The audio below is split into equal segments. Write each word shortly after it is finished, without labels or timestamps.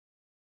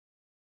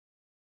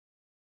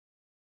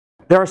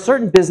there are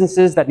certain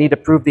businesses that need to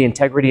prove the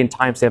integrity and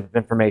timestamp of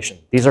information.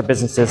 These are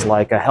businesses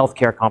like a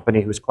healthcare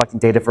company who's collecting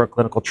data for a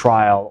clinical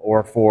trial,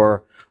 or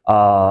for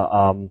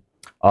an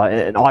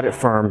audit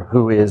firm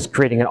who is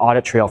creating an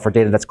audit trail for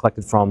data that's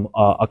collected from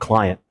a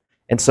client.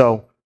 And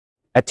so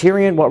at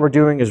Tierion, what we're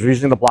doing is we're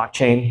using the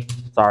blockchain.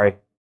 Sorry.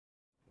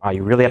 Wow,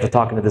 you really have to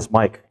talk into this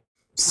mic.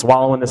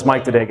 Swallowing this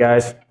mic today,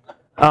 guys.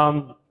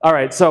 All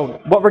right,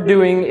 so what we're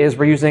doing is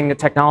we're using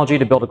technology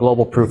to build a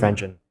global proof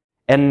engine.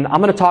 And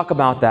I'm going to talk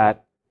about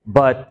that,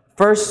 but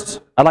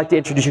first, I'd like to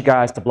introduce you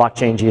guys to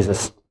Blockchain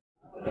Jesus.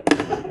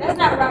 That's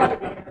not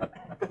right.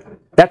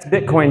 That's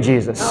Bitcoin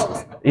Jesus.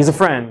 He's a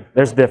friend.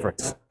 There's a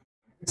difference.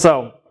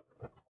 So,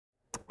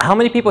 how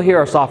many people here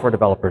are software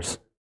developers?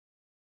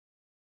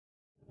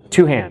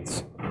 2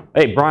 hands.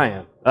 Hey,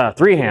 Brian.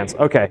 3 hands.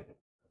 Okay.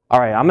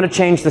 All right, I'm going to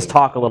change this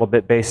talk a little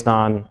bit based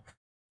on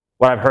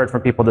what I've heard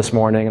from people this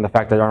morning and the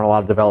fact that there aren't a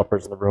lot of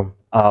developers in the room.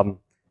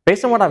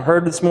 Based on what I've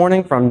heard this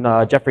morning from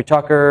Jeffrey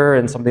Tucker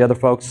and some of the other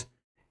folks,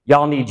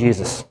 y'all need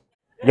Jesus.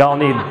 Y'all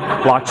need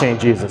Blockchain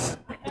Jesus.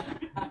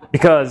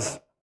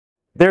 Because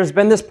there's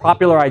been this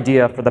popular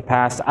idea for the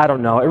past, I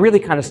don't know, it really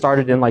kind of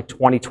started in like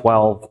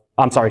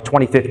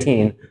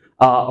 2015.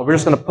 We're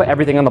just going to put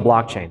everything on the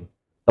blockchain.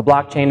 The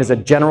blockchain is a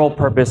general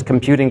purpose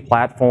computing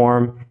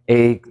platform,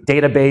 a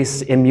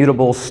database,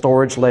 immutable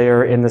storage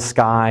layer in the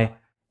sky,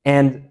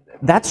 and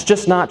that's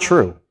just not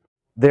true.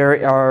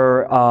 There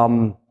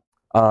are,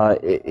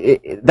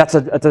 that's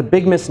a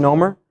big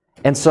misnomer,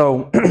 and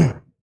so,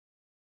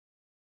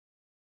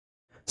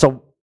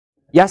 so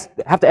you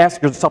have to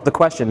ask yourself the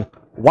question,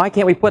 why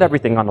can't we put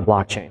everything on the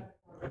blockchain?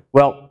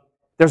 Well,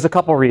 there's a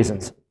couple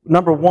reasons.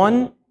 Number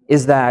one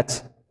is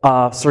that,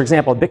 for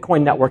example, a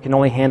Bitcoin network can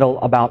only handle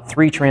about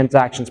 3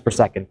 transactions per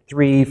second,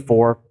 3,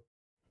 4,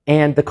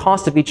 and the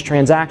cost of each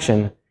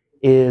transaction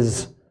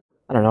is,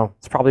 I don't know,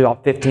 it's probably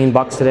about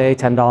 $15 today,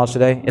 $10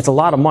 today. It's a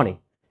lot of money.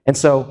 And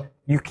so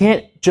you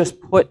can't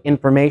just put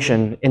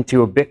information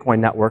into a Bitcoin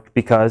network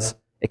because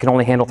it can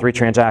only handle 3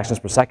 transactions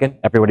per second.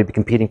 Everybody would be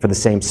competing for the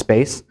same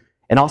space.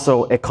 And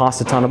also, it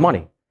costs a ton of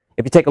money.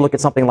 If you take a look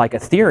at something like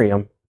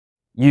Ethereum,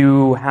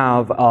 you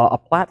have a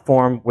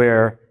platform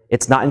where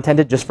it's not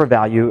intended just for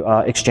value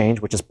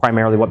exchange, which is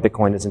primarily what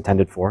Bitcoin is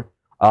intended for.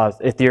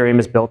 Ethereum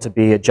is built to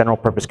be a general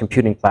purpose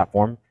computing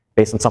platform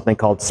based on something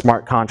called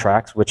smart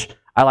contracts, which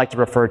I like to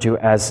refer to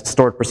as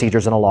stored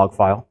procedures in a log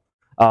file.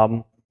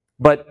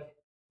 But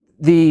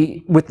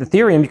with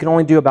Ethereum, you can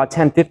only do about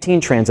 10,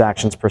 15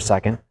 transactions per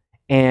second.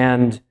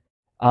 And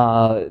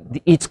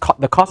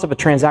the cost of a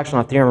transaction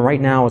on Ethereum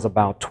right now is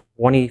about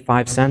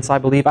 25 cents, I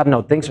believe. I don't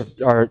know, things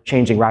are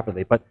changing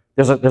rapidly, but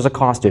there's a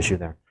cost issue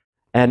there.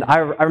 And I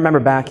remember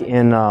back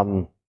in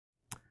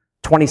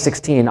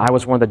 2016, I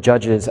was one of the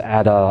judges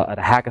at a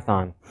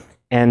hackathon.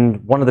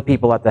 And one of the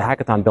people at the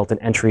hackathon built an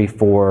entry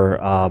for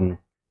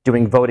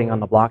doing voting on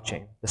the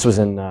blockchain. This was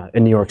in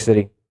New York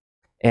City.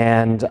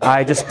 And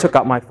I just took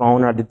out my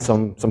phone and I did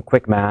some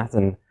quick math.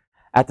 And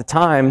at the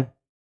time,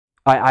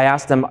 I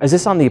asked them, is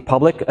this on the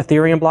public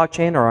Ethereum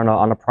blockchain or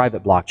on a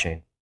private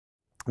blockchain?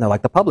 And they're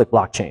like, the public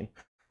blockchain.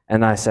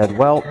 And I said,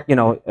 well, you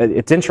know,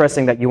 it's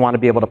interesting that you want to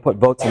be able to put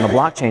votes on the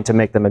blockchain to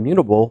make them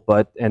immutable,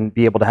 and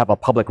be able to have a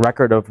public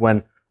record of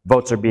when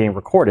votes are being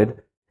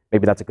recorded.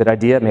 Maybe that's a good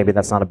idea, maybe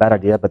that's not a bad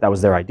idea, but that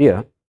was their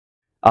idea.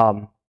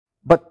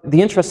 But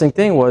the interesting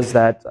thing was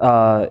that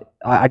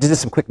I did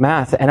some quick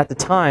math, and at the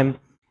time,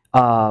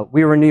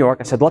 we were in New York.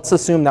 I said, let's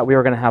assume that we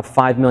were going to have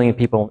 5 million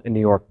people in New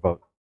York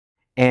vote.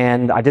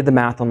 And I did the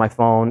math on my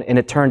phone, and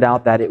it turned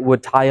out that it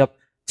would tie up,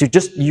 to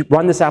just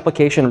run this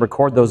application and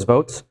record those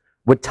votes,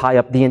 would tie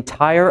up the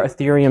entire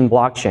Ethereum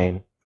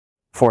blockchain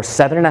for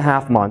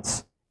 7.5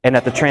 months, and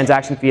that the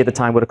transaction fee at the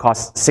time would have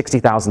cost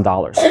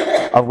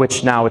 $60,000, of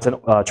which now it's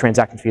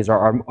transaction fees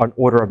are an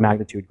order of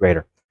magnitude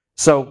greater.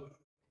 So,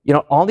 you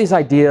know, all these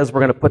ideas, we're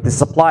going to put the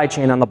supply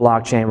chain on the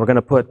blockchain, we're going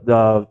to put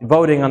the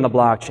voting on the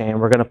blockchain,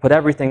 we're going to put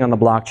everything on the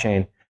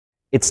blockchain.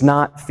 It's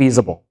not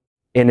feasible,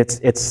 and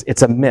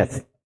it's a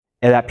myth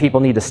that people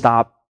need to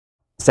stop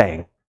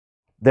saying.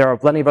 There are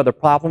plenty of other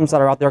platforms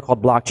that are out there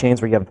called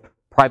blockchains, where you have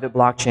private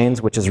blockchains,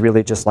 which is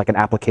really just like an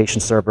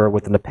application server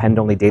with an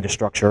append-only data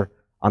structure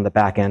on the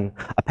back end.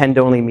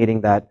 Append-only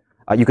meaning that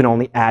you can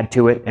only add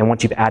to it, and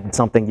once you've added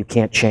something, you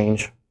can't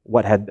change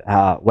what had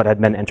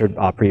been entered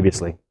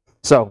previously.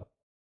 So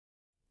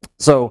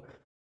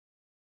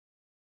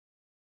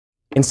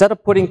instead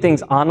of putting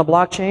things on the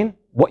blockchain,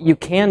 what you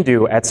can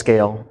do at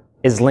scale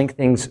is link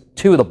things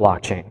to the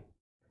blockchain.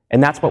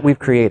 And that's what we've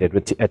created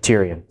at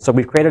Tierion. So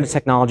we've created a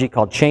technology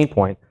called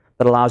Chainpoint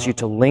that allows you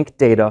to link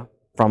data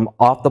from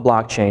off the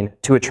blockchain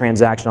to a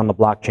transaction on the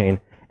blockchain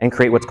and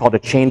create what's called a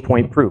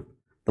Chainpoint proof.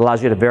 It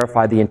allows you to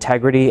verify the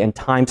integrity and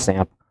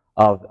timestamp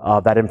of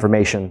that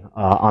information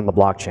on the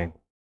blockchain.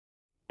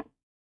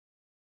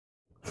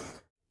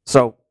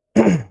 So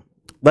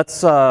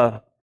let's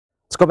go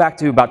back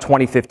to about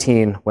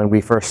 2015 when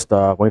we first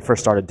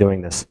started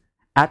doing this.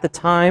 At the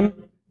time,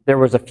 there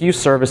was a few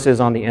services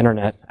on the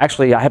internet.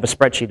 Actually, I have a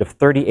spreadsheet of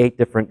 38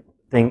 different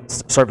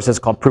services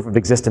called proof of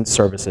existence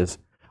services,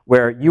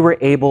 where you were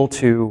able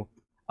to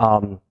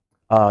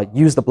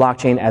use the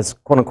blockchain as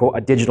quote unquote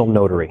a digital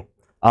notary.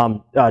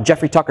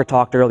 Jeffrey Tucker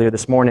talked earlier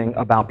this morning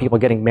about people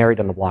getting married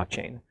on the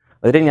blockchain.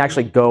 They didn't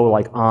actually go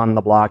like on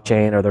the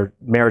blockchain, or their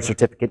marriage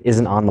certificate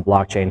isn't on the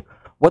blockchain.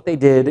 What they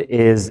did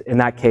is, in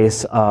that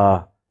case,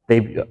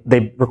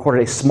 they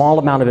recorded a small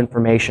amount of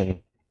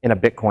information in a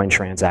Bitcoin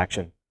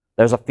transaction.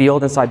 There's a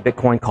field inside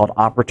Bitcoin called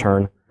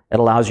op_return. It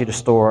allows you to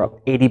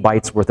store 80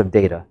 bytes worth of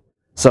data.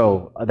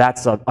 So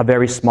that's a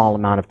very small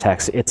amount of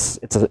text.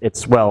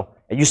 Well,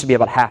 it used to be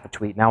about half a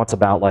tweet. Now it's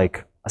about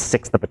like a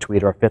sixth of a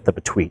tweet or a fifth of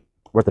a tweet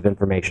worth of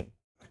information.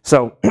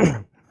 So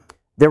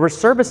there were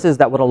services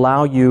that would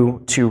allow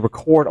you to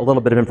record a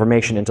little bit of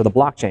information into the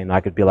blockchain. I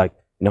could be like,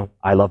 you know,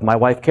 I love my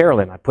wife,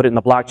 Carolyn. I put it in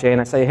the blockchain.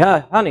 I say,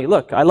 hey, honey,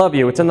 look, I love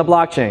you. It's in the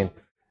blockchain.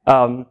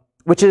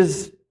 Which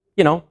is,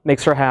 you know,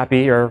 makes her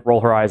happy, or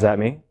roll her eyes at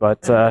me.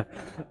 But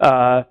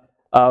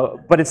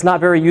it's not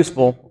very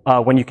useful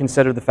when you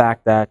consider the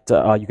fact that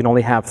you can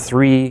only have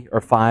 3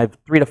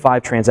 to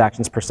 5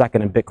 transactions per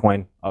second in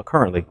Bitcoin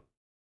currently.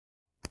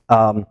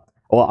 Well,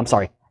 I'm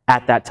sorry,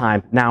 at that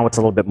time. Now it's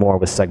a little bit more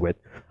with SegWit.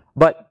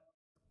 But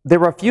there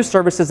were a few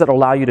services that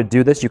allow you to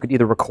do this. You could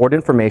either record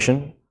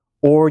information,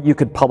 or you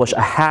could publish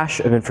a hash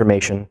of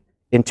information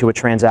into a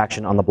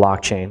transaction on the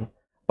blockchain.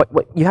 But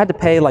you had to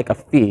pay like a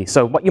fee.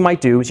 So what you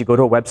might do is you go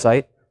to a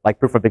website like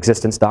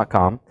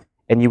proofofexistence.com,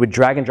 and you would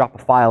drag and drop a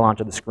file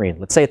onto the screen.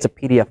 Let's say it's a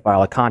PDF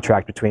file, a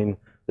contract between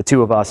the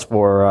two of us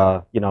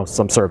for you know,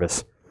 some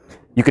service.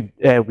 We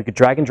could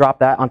drag and drop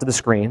that onto the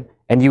screen,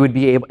 and you would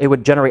be able, it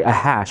would generate a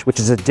hash, which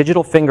is a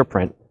digital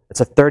fingerprint.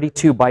 It's a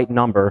 32-byte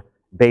number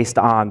based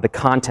on the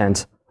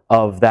content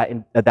of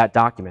that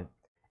document.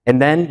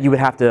 And then you would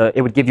have to,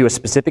 it would give you a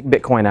specific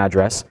Bitcoin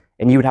address,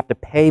 and you would have to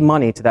pay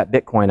money to that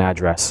Bitcoin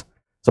address.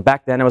 So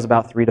back then it was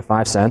about 3 to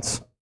 5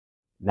 cents.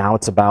 Now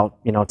it's about,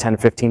 you know, $10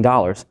 to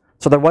 $15.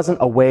 So there wasn't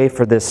a way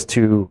for this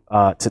to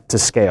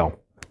scale.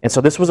 And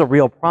so this was a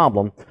real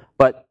problem.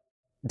 But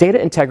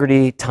data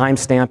integrity, time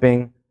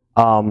stamping,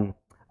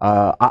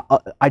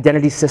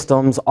 identity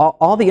systems,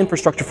 all the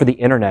infrastructure for the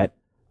internet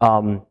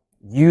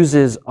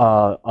uses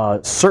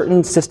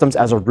certain systems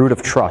as a root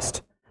of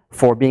trust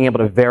for being able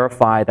to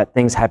verify that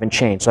things haven't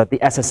changed. So that the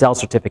SSL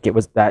certificate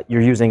that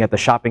you're using at the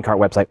shopping cart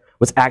website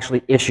was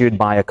actually issued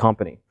by a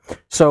company.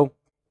 So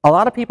a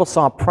lot of people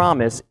saw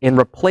promise in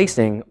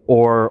replacing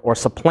or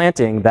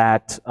supplanting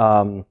that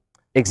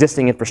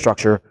existing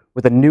infrastructure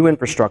with a new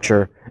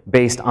infrastructure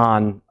based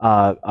on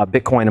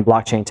Bitcoin and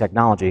blockchain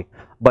technology.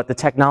 But the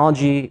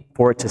technology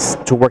for it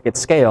to work at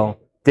scale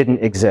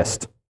didn't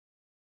exist.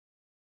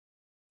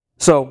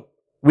 So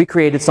we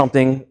created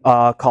something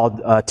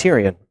called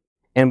Tierion.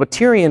 And what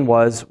Tierion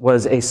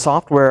was a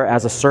software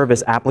as a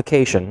service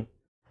application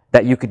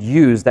that you could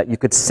use, that you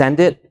could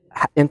send it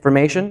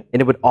information,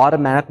 and it would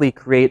automatically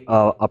create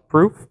a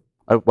proof,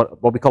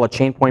 what we call a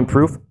chainpoint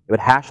proof. It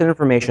would hash that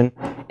information,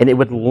 and it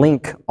would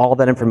link all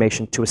that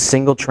information to a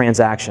single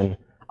transaction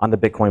on the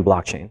Bitcoin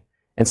blockchain.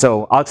 And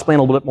so I'll explain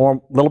a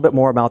little bit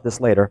more about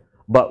this later.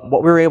 But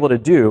what we were able to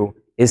do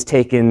is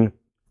take in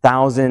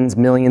thousands,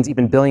 millions,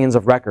 even billions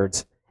of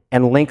records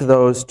and link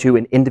those to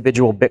an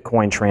individual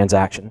Bitcoin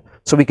transaction.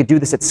 So we could do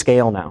this at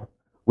scale now.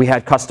 We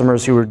had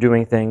customers who were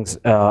doing things,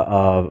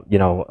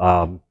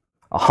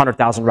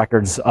 100,000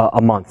 records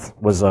a month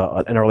was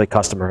an early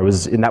customer.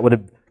 And that would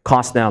have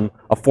cost them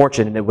a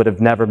fortune, and it would have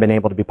never been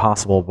able to be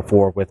possible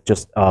before with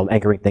just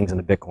anchoring things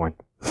into Bitcoin.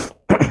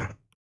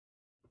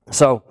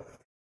 So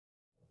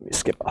let me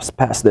skip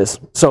past this.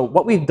 So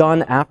what we've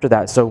done after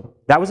that, so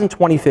that was in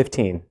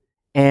 2015.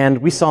 And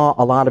we saw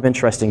a lot of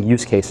interesting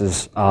use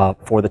cases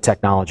for the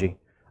technology.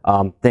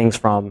 Things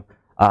from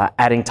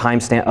adding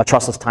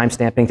trustless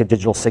timestamping to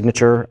digital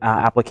signature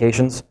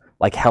applications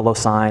like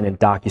HelloSign and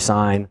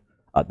DocuSign.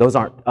 Those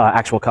aren't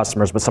actual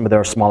customers, but some of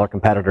their smaller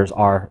competitors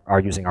are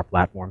using our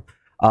platform.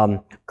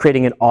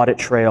 Creating an audit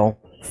trail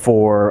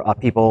for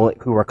people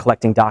who are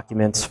collecting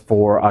documents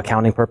for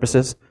accounting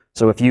purposes.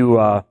 So if you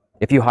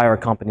hire a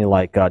company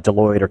like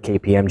Deloitte or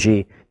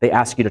KPMG, they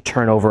ask you to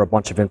turn over a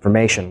bunch of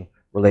information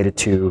related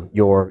to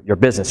your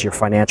business, your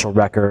financial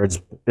records,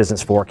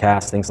 business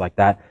forecasts, things like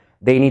that.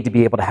 They need to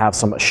be able to have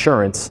some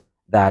assurance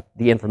that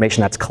the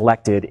information that's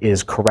collected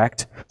is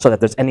correct, so that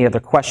if there's any other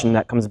question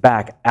that comes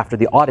back after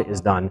the audit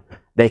is done,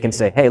 they can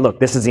say, hey,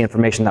 look, this is the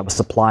information that was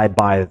supplied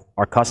by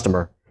our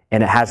customer,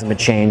 and it hasn't been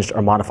changed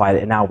or modified,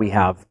 and now we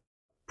have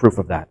proof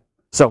of that.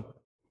 So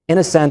in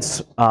a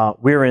sense,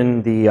 we're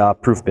in the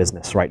proof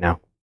business right now.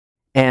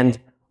 And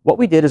what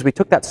we did is we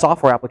took that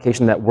software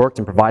application that worked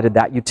and provided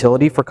that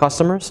utility for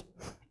customers,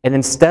 and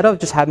instead of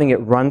just having it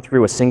run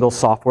through a single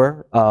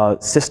software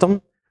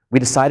system, we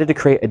decided to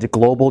create a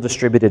global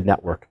distributed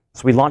network.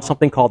 So we launched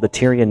something called the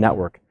Tierion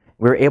network.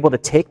 We were able to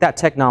take that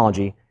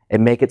technology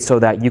and make it so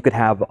that you could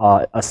have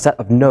a set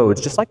of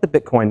nodes, just like the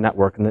Bitcoin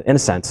network in a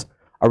sense,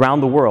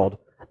 around the world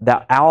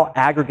that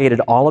aggregated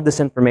all of this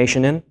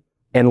information in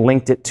and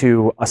linked it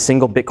to a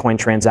single Bitcoin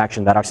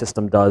transaction that our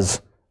system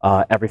does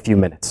every few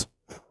minutes.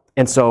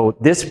 And so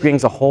this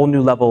brings a whole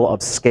new level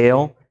of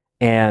scale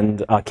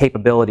and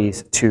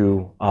capabilities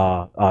to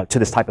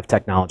this type of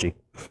technology.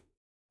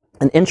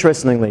 And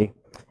interestingly,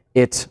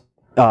 it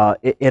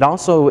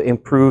also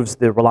improves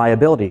the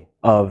reliability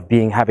of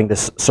having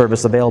this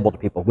service available to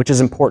people, which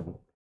is important.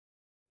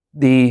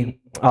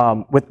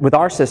 With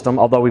our system,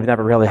 although we've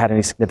never really had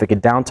any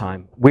significant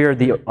downtime, we're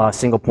the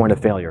single point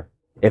of failure.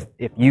 If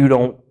you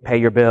don't pay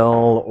your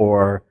bill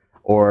or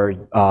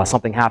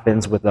something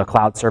happens with a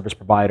cloud service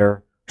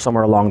provider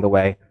somewhere along the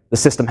way, the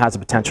system has the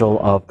potential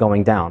of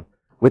going down.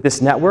 With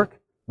this network,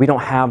 we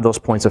don't have those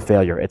points of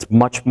failure. It's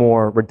much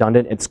more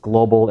redundant, it's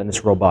global, and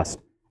it's robust.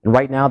 And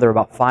right now, there are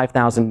about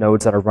 5,000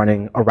 nodes that are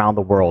running around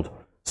the world.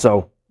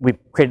 So we've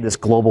created this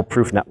global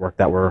proof network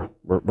that we're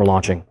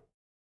launching.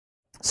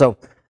 So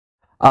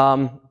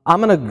I'll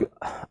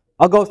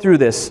go through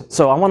this.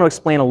 So I want to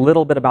explain a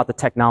little bit about the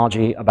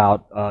technology,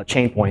 about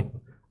Chainpoint,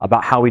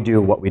 about how we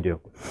do what we do.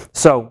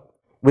 So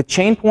with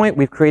Chainpoint,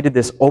 we've created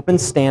this open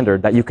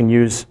standard that you can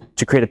use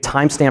to create a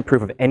timestamp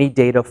proof of any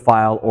data,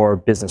 file, or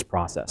business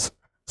process.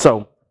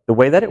 So the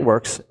way that it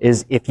works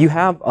is if you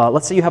have,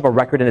 let's say you have a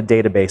record in a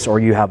database, or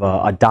you have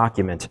a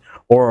document,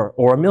 or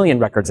a million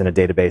records in a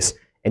database,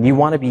 and you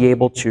want to be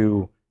able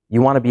to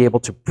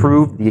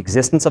prove the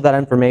existence of that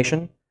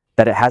information,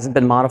 that it hasn't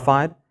been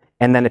modified,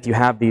 and then if you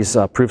have these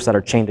proofs that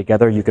are chained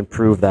together, you can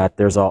prove that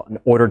there's an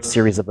ordered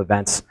series of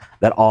events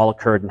that all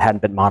occurred and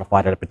hadn't been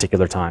modified at a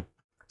particular time.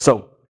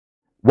 So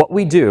what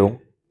we do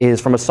is,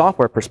 from a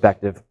software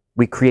perspective,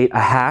 we create a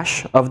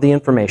hash of the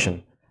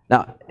information.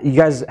 Now, you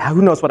guys,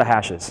 who knows what a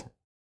hash is?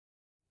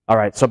 All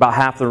right, so about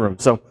half the room.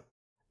 So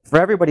for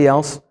everybody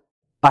else,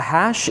 a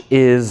hash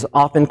is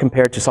often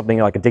compared to something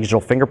like a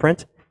digital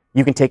fingerprint.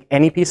 You can take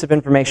any piece of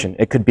information.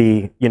 It could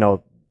be,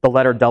 the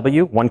letter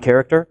W, one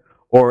character,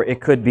 or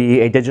it could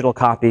be a digital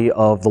copy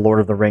of The Lord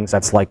of the Rings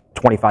that's like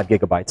 25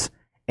 gigabytes.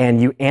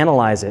 And you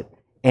analyze it,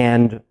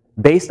 and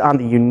based on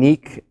the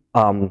unique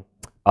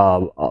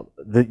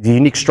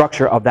unique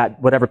structure of that,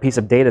 whatever piece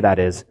of data that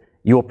is,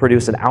 you will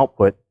produce an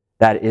output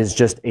that is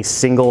just a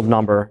single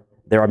number.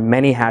 There are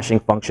many hashing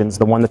functions.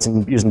 The one that's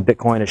using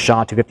Bitcoin is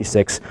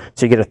SHA-256,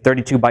 so you get a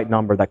 32-byte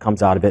number that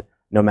comes out of it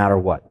no matter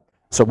what.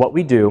 So what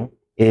we do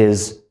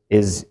is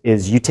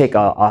you take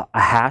a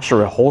hash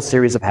or a whole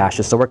series of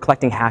hashes. So we're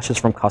collecting hashes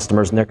from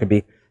customers, and there could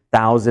be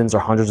thousands or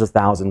hundreds of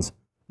thousands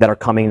that are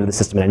coming into the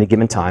system at any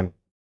given time.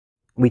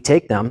 We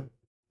take them,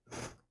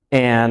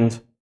 and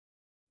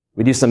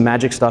we do some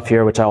magic stuff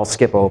here, which I'll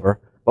skip over,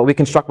 but we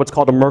construct what's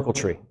called a Merkle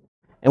tree.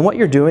 And what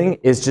you're doing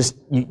is just,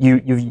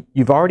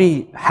 you've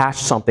already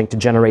hashed something to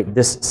generate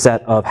this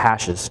set of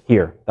hashes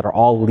here that are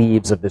all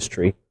leaves of this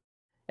tree.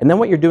 And then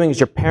what you're doing is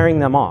you're pairing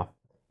them off,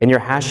 and you're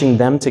hashing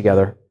them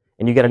together,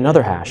 and you get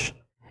another hash,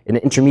 an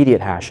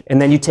intermediate hash.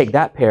 And then you take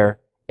that pair,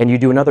 and you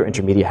do another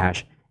intermediate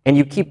hash. And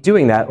you keep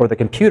doing that, or the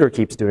computer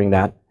keeps doing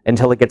that,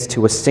 until it gets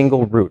to a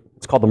single root.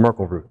 It's called the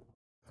Merkle root.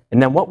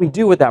 And then what we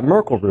do with that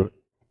Merkle root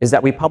is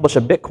that we publish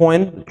a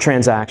Bitcoin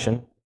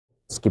transaction,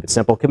 let's keep it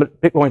simple,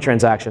 Bitcoin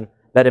transaction,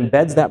 that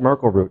embeds that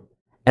Merkle root.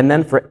 And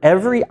then for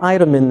every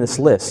item in this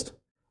list,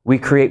 we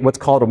create what's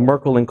called a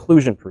Merkle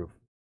inclusion proof,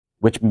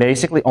 which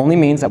basically only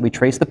means that we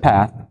trace the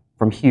path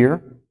from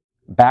here,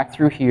 back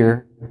through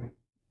here,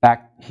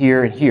 back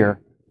here and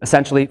here,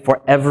 essentially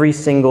for every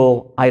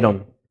single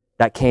item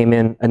that came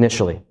in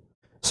initially.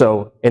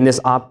 So in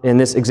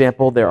this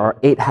example, there are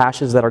 8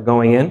 hashes that are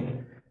going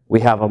in. We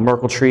have a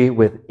Merkle tree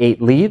with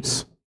 8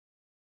 leaves.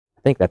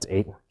 I think that's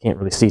 8. Can't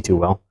really see too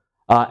well.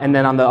 And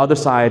then on the other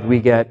side, we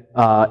get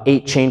 8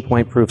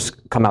 Chainpoint proofs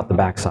come out the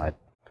backside.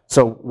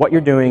 So what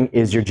you're doing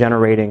is you're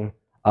generating,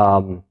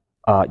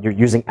 you're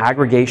using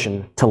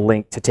aggregation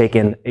to take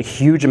in a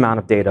huge amount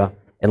of data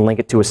and link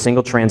it to a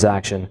single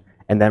transaction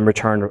and then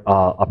return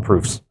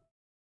proofs.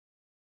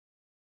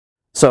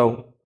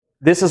 So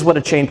this is what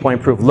a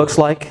Chainpoint proof looks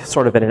like,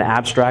 sort of in an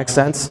abstract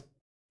sense.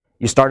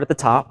 You start at the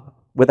top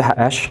with a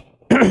hash,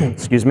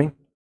 excuse me,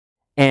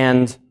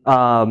 and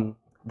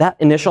that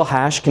initial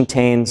hash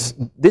contains,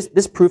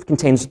 this proof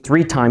contains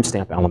 3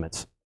 timestamp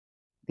elements.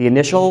 The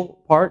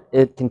initial part,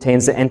 it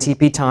contains the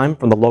NTP time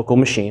from the local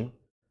machine.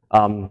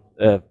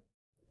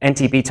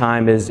 NTP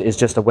time is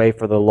just a way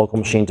for the local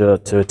machine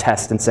to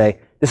test and say,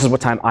 this is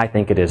what time I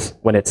think it is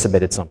when it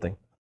submitted something.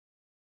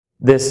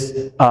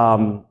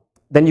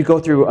 Then you go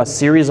through a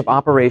series of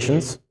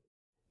operations,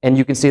 and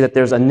you can see that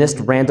there's a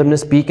NIST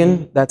randomness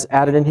beacon that's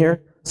added in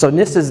here. So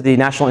NIST is the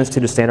National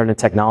Institute of Standard and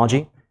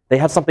Technology. They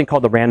have something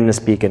called the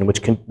randomness beacon,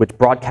 which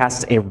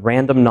broadcasts a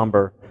random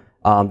number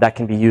that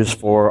can be used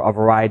for a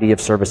variety of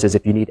services.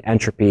 If you need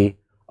entropy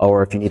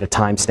or if you need a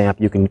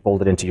timestamp, you can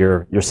fold it into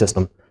your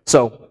system.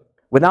 So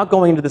without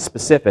going into the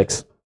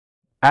specifics,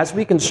 as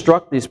we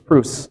construct these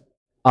proofs,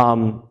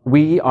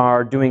 we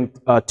are doing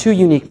 2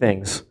 unique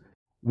things.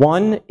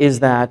 One is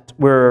that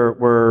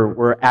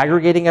we're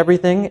aggregating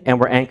everything, and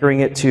we're anchoring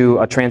it to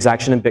a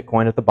transaction in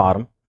Bitcoin at the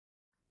bottom.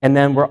 And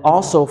then we're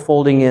also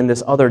folding in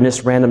this other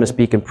NIST randomness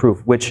beacon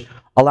proof, which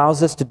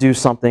allows us to do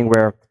something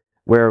where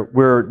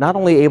we're not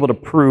only able to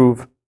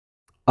prove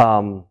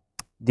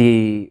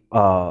the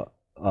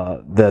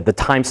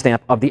timestamp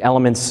of the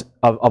elements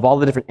of all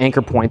the different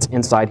anchor points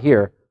inside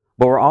here,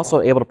 but we're also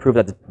able to prove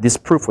that this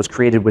proof was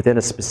created within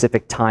a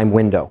specific time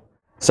window.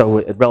 So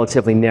it's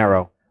relatively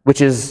narrow.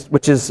 which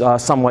is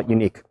somewhat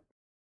unique.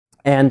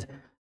 And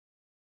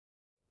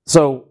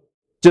so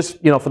just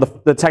for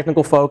the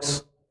technical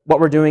folks, what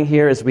we're doing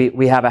here is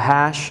we have a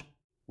hash,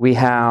 we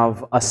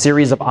have a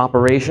series of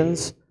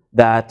operations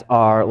that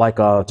are like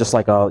just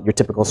like your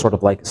typical sort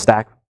of like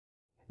stack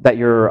that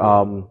you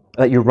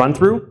run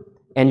through,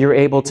 and you're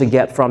able to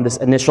get from this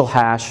initial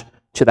hash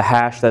to the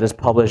hash that is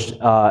published in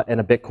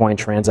a Bitcoin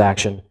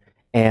transaction,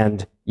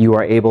 and you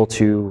are able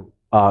to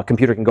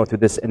computer can go through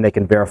this and they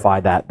can verify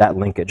that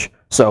linkage.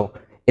 So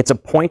it's a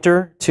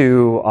pointer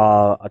to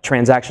a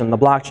transaction on the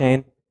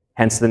blockchain,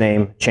 hence the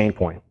name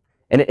Chainpoint.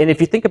 And if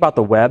you think about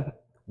the web,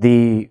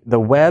 the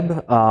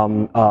web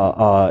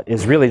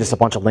is really just a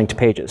bunch of linked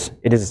pages.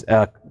 It is,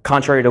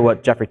 contrary to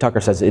what Jeffrey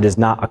Tucker says, it is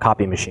not a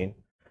copy machine.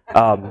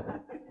 The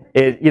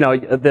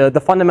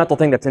fundamental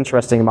thing that's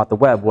interesting about the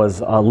web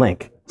was a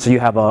link. So you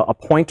have a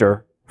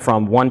pointer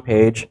from one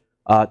page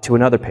to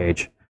another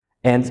page.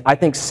 And I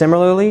think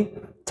similarly,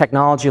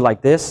 technology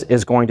like this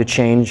is going to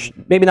change,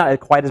 maybe not at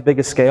quite as big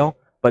a scale,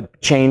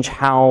 but change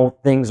how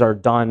things are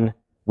done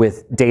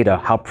with data,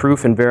 how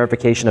proof and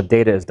verification of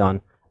data is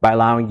done by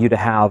allowing you to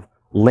have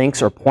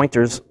links or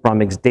pointers from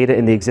data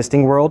in the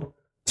existing world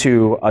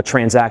to a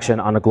transaction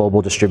on a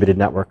global distributed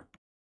network.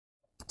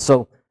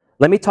 So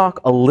let me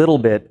talk a little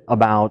bit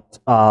about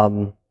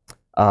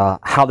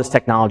how this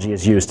technology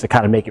is used to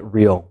kind of make it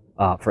real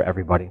for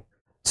everybody.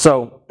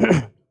 So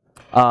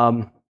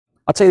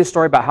I'll tell you the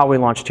story about how we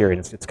launched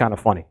Tierion. It's kind of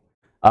funny.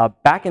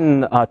 Back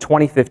in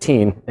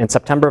 2015, in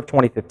September of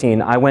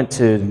 2015, I went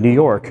to New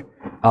York.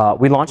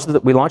 We launched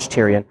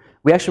Tierion.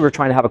 We actually were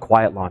trying to have a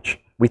quiet launch.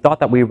 We thought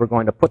that we were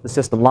going to put the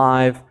system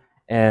live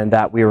and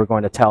that we were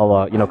going to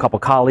tell a couple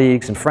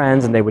colleagues and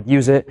friends and they would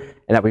use it,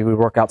 and that we would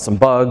work out some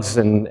bugs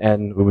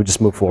and we would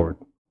just move forward.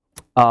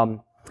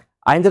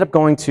 I ended up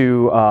going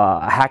to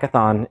a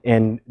hackathon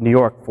in New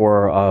York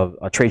for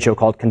a trade show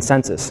called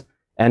Consensus.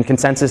 And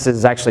Consensus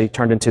is actually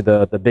turned into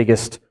the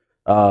biggest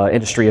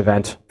industry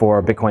event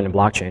for Bitcoin and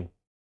blockchain.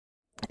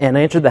 And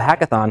I entered the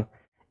hackathon,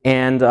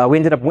 and we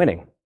ended up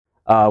winning.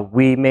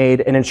 We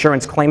made an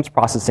insurance claims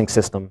processing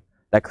system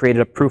that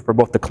created a proof for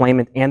both the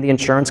claimant and the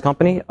insurance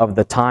company of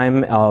the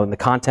time and the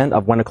content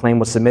of when a claim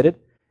was submitted.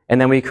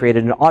 And then we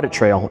created an audit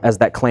trail as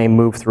that claim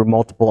moved through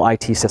multiple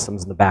IT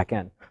systems in the back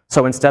end.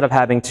 So instead of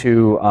having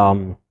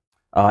to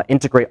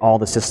integrate all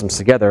the systems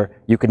together,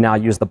 you could now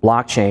use the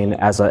blockchain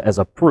as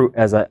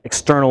an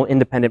external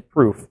independent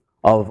proof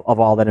of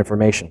all that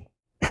information.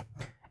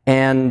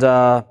 And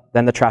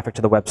then the traffic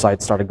to the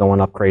website started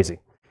going up crazy,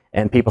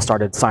 and people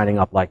started signing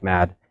up like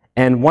mad.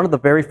 And one of the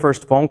very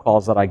first phone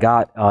calls that I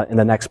got in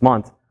the next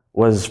month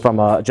was from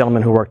a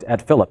gentleman who worked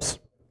at Philips.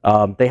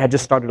 They had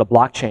just started a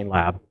blockchain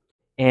lab,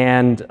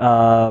 and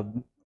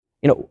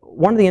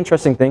one of the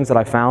interesting things that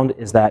I found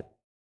is that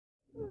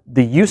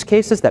the use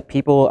cases that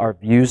people are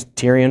used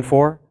Tierion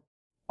for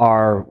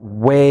are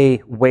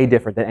way, way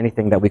different than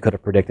anything that we could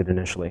have predicted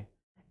initially.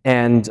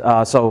 And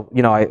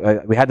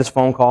we had this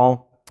phone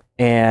call,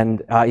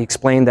 and he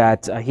explained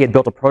that he had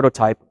built a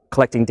prototype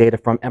collecting data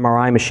from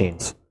MRI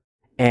machines,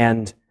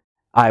 and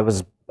I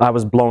was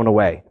blown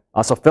away.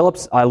 So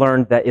Philips, I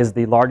learned, that is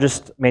the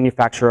largest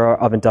manufacturer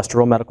of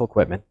industrial medical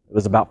equipment. It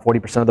was about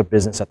 40% of their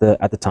business at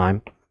the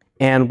time.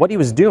 And what he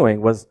was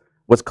doing was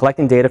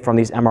collecting data from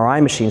these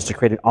MRI machines to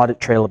create an audit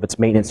trail of its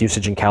maintenance,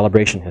 usage, and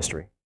calibration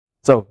history.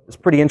 So it's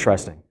pretty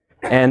interesting.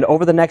 And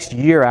over the next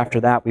year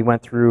after that, we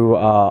went through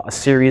a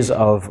series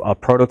of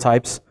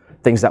prototypes,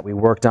 things that we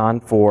worked on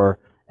for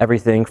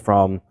everything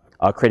from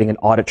creating an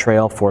audit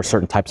trail for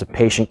certain types of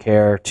patient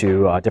care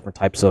to different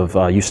types of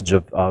usage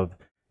of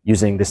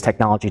using this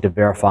technology to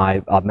verify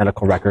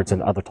medical records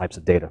and other types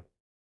of data.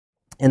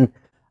 And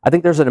I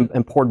think there's an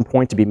important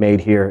point to be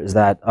made here, is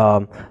that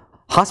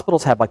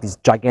hospitals have like these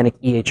gigantic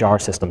EHR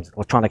systems,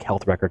 electronic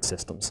health record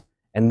systems.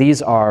 And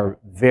these are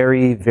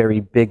very,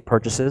 very big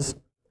purchases.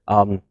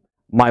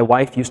 My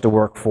wife used to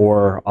work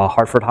for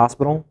Hartford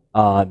Hospital.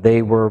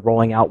 They were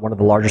rolling out one of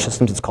the larger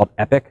systems. It's called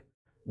Epic.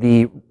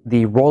 The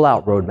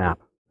rollout roadmap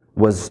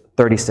was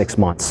 36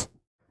 months.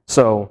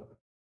 So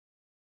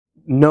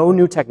no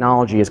new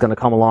technology is going to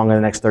come along in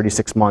the next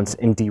 36 months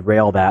and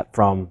derail that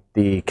from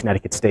the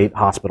Connecticut State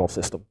Hospital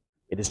system.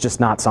 It is just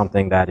not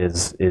something that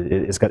is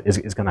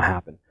going to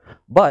happen.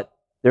 But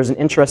there's an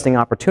interesting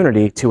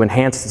opportunity to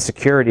enhance the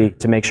security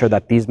to make sure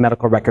that these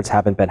medical records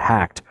haven't been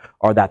hacked,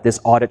 or that this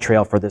audit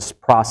trail for this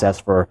process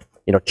for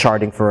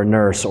charting for a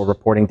nurse or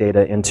reporting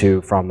data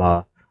from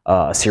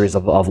a series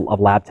of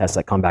lab tests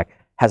that come back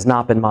has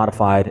not been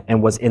modified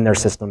and was in their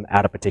system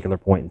at a particular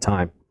point in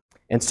time.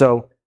 And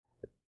so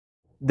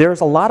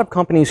there's a lot of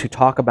companies who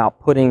talk about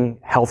putting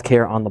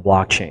healthcare on the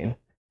blockchain.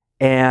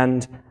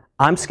 And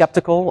I'm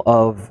skeptical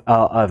of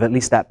at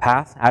least that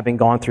path, having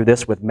gone through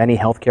this with many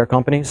healthcare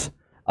companies,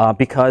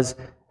 because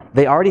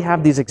they already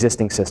have these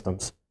existing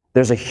systems.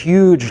 There's a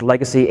huge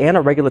legacy and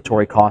a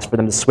regulatory cost for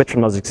them to switch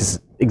from those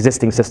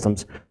existing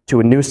systems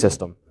to a new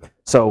system.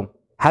 So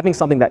having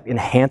something that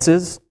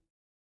enhances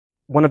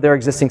one of their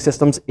existing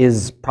systems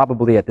is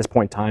probably, at this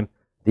point in time,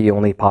 the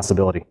only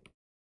possibility.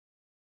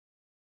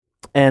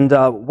 And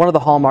one of the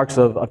hallmarks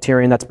of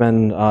Tierion that's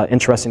been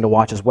interesting to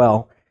watch as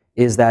well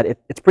is that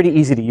it's pretty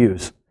easy to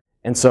use.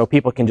 And so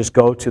people can just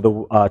go to the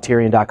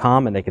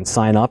Tierion.com and they can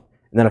sign up.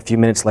 And then a few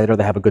minutes later,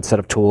 they have a good set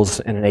of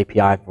tools and an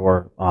API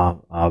for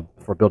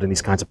building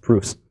these kinds of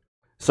proofs.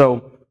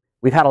 So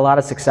we've had a lot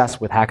of success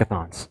with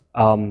hackathons.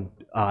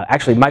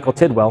 Actually, Michael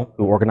Tidwell,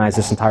 who organized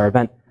this entire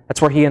event,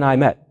 that's where he and I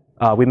met.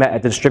 We met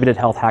at the Distributed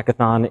Health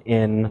Hackathon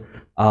in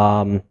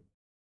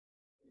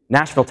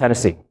Nashville,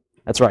 Tennessee.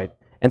 That's right.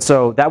 And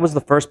so that was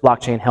the first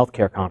blockchain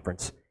healthcare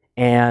conference.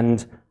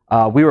 And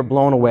we were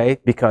blown away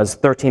because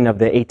 13 of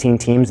the 18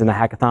 teams in the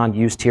hackathon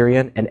used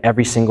Tierion, and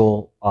every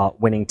single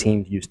winning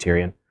team used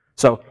Tierion.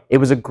 So it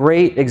was a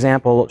great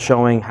example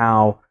showing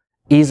how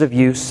ease of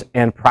use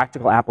and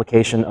practical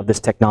application of this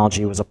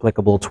technology was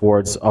applicable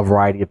towards a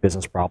variety of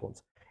business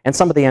problems. And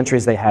some of the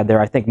entries they had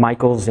there, I think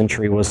Michael's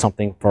entry was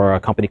something for a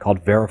company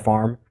called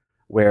Verifarm,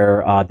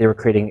 where they were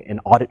creating an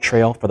audit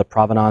trail for the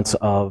provenance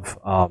of,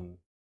 I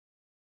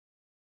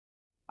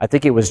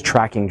think it was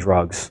tracking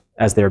drugs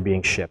as they're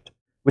being shipped,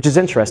 which is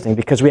interesting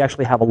because we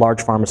actually have a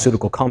large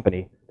pharmaceutical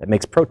company that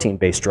makes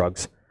protein-based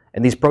drugs.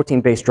 And these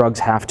protein-based drugs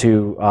have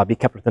to be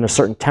kept within a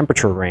certain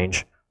temperature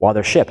range while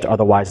they're shipped,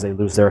 otherwise they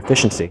lose their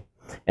efficiency.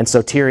 And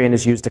so Tierion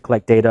is used to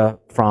collect data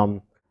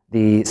from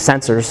the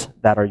sensors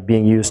that are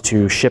being used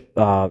to ship,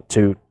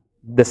 to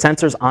the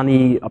sensors on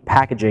the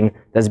packaging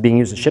that's being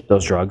used to ship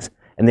those drugs,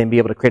 and then be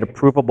able to create a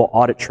provable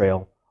audit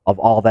trail of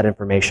all that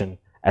information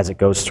as it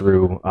goes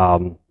through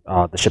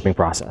the shipping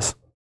process.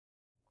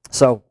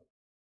 So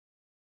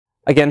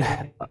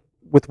again,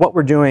 with what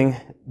we're doing,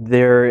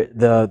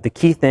 the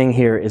key thing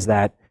here is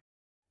that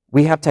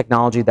we have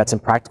technology that's in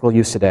practical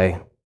use today.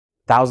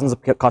 Thousands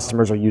of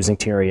customers are using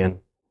Tierion.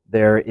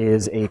 There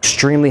is an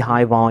extremely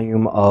high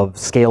volume of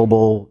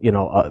scalable,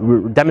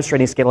 we're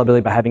demonstrating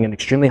scalability by having an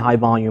extremely high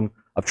volume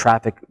of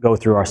traffic go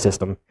through our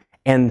system.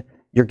 And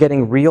you're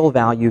getting real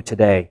value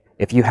today.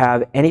 If you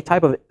have any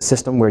type of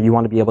system where you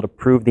want to be able to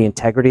prove the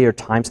integrity or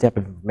timestamp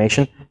of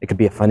information, it could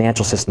be a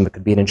financial system, it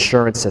could be an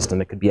insurance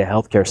system, it could be a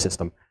healthcare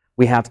system.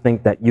 We have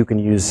things that you can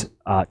use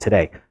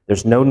today.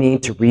 There's no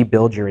need to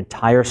rebuild your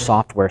entire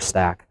software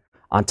stack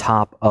on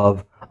top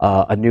of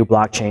a new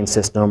blockchain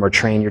system or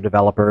train your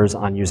developers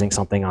on using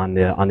something on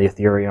the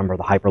Ethereum or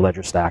the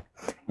Hyperledger stack.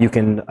 You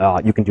can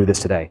do this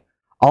today.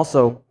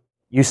 Also,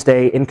 you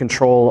stay in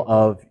control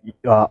of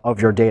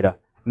your data.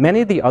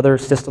 Many of the other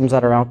systems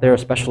that are out there,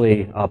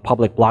 especially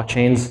public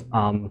blockchains,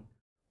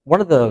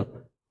 one of the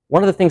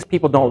things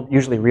people don't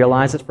usually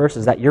realize at first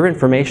is that your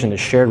information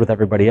is shared with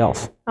everybody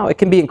else. Now, it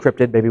can be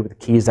encrypted, maybe with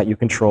keys that you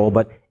control,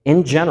 but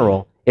in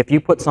general, if you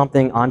put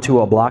something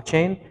onto a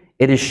blockchain,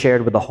 it is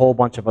shared with a whole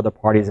bunch of other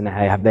parties and they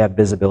have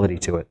visibility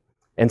to it.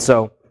 And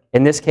so,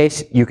 in this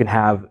case, you can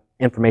have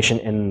information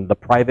in the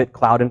private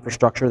cloud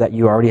infrastructure that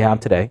you already have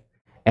today,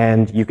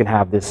 and you can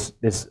have this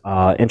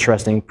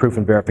interesting proof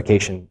and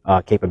verification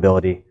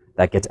capability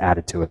that gets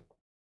added to it.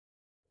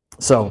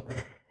 So,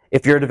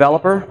 if you're a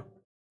developer,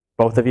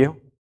 both of you,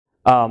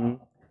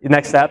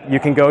 next step,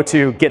 you can go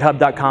to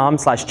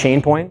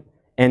github.com/chainpoint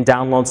and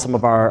download some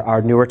of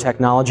our newer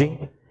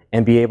technology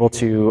and be able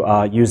to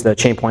use the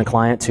Chainpoint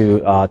client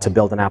to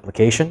build an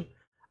application.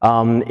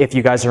 If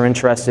you guys are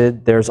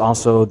interested, there's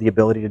also the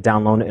ability to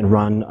download and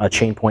run a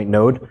Chainpoint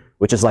node,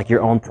 which is like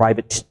your own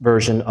private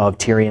version of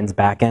Tierion's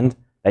backend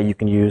that you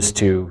can use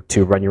to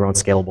run your own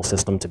scalable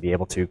system to be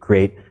able to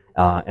create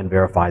and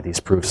verify these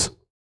proofs.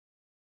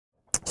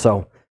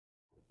 So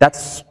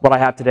that's what I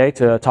have today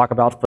to talk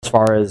about as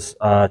far as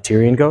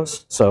Tierion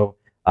goes. So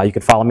you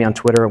can follow me on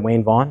Twitter at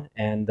Wayne Vaughan,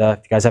 and if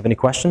you guys have any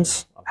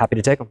questions, I'm happy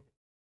to take them.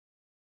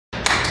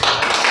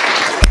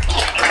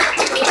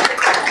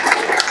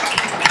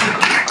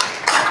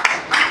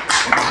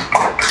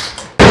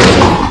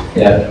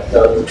 Yeah,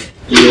 so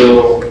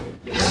you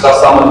discuss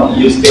some of the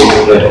use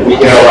cases, but we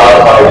hear a lot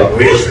about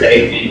real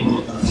estate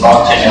and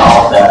blockchain and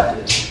all of that.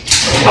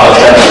 How does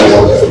that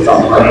work?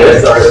 Something like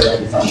this or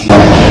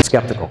something?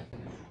 Skeptical.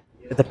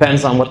 It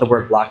depends on what the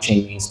word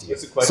blockchain means to you.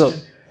 So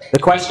the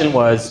question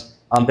was,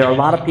 there are a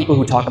lot of people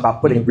who talk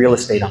about putting real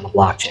estate on the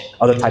blockchain,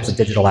 other types of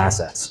digital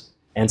assets.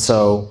 And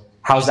so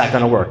how's that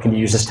going to work? Can you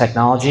use this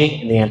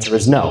technology? And the answer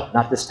is no,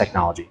 not this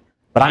technology.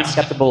 But I'm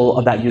skeptical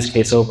of that use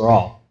case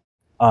overall.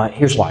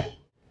 Here's why.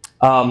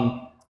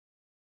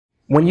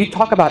 When you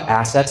talk about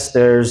assets,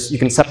 you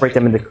can separate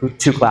them into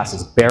two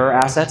classes. Bearer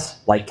assets,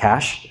 like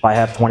cash. If I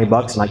have 20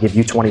 bucks and I give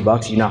you 20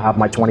 bucks, you now have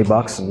my 20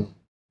 bucks and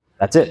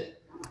that's it.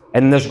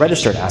 And then there's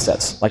registered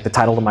assets, like the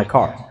title to my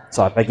car.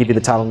 So if I give you the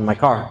title to my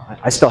car,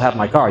 I still have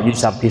my car, you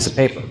just have a piece of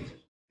paper.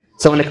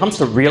 So when it comes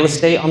to real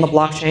estate on the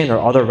blockchain or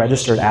other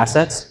registered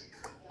assets,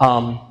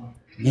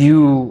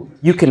 you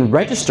can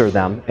register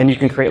them and you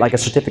can create like a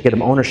certificate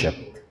of ownership.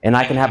 And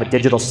I can have a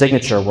digital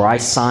signature where I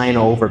sign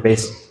over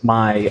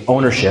my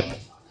ownership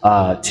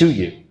to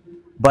you.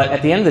 But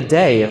at the end of the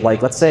day,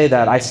 like let's say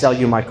that I sell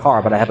you my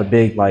car, but I have a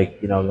big I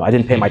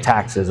didn't pay my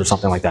taxes or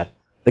something like that.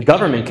 The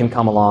government can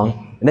come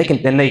along and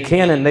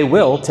they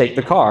will take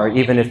the car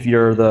even if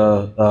you're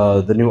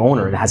the new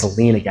owner and it has a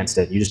lien against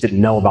it. You just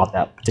didn't know about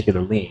that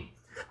particular lien.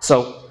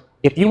 So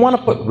if you want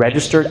to put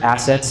registered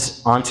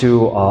assets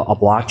onto a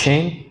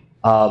blockchain,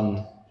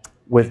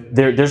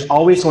 there's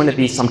always going to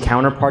be some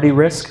counterparty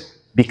risk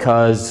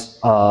because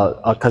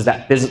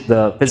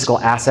the physical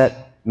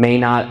asset may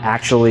not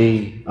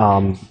actually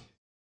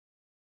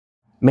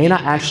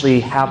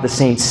have the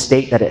same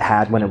state that it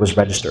had when it was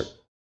registered.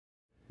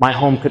 My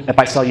home could, if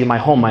I sell you my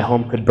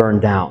home could burn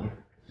down.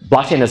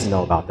 Blockchain doesn't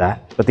know about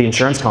that, but the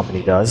insurance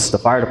company does, the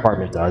fire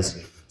department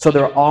does. So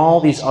there are all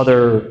these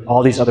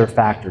other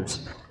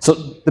factors. So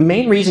the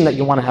main reason that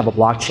you want to have a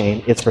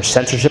blockchain is for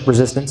censorship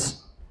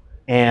resistance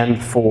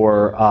and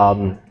for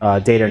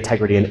data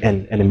integrity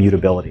and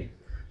immutability.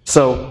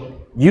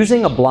 So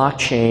using a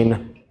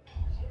blockchain,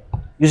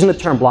 using the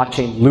term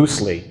blockchain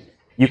loosely,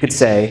 you could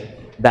say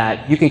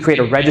that you can create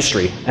a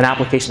registry, an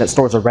application that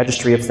stores a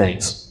registry of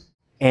things.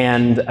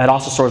 And it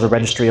also stores a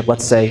registry of,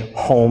 let's say,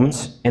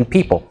 homes and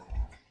people.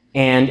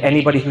 And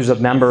anybody who's a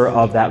member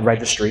of that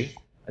registry,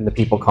 in the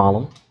people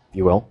column, if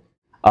you will,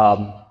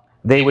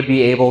 they would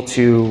be able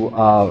to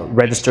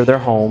register their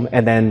home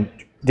and then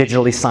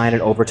digitally sign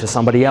it over to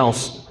somebody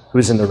else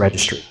who's in the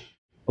registry.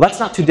 Well, that's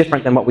not too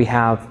different than what we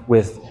have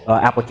with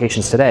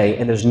applications today,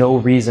 and there's no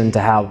reason to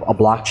have a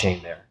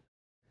blockchain there.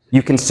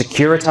 You can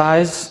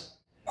securitize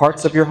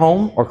parts of your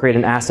home or create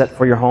an asset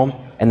for your home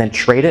and then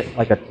trade it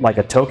like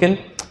a token.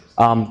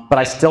 But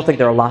I still think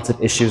there are lots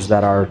of issues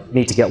that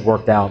need to get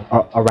worked out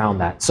around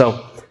that.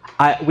 So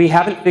we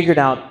haven't figured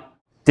out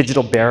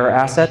digital bearer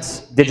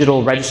assets.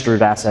 Digital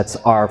registered assets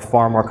are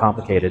far more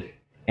complicated.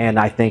 And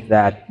I think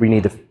that we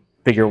need to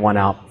figure one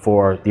out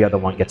before the other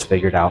one gets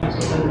figured out.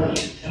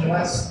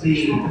 Unless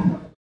the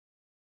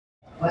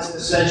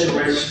central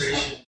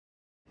registration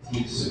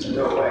needs to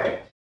go away,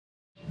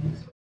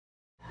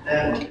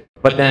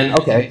 But then,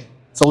 okay,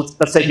 so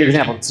let's take your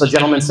example. So the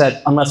gentleman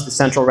said, unless the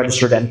central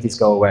registered entities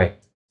go away.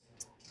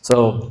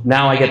 So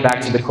now I get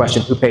back to the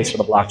question, who pays for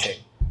the blockchain?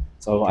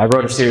 So I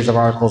wrote a series of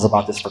articles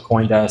about this for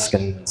CoinDesk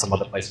and some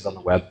other places on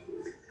the web.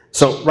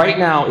 So right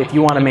now, if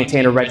you want to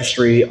maintain a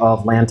registry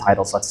of land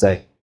titles, let's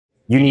say,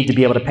 you need to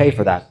be able to pay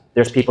for that.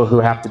 There's people who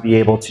have to be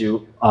able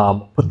to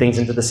put things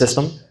into the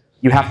system.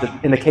 You have to,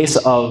 in the case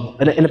of,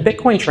 in a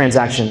Bitcoin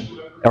transaction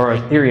or a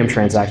Ethereum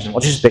transaction,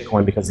 let's use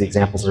Bitcoin because the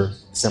examples are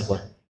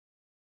simpler.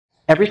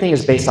 Everything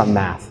is based on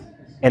math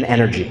and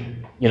energy.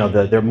 You know,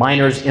 their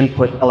miners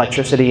input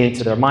electricity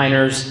into their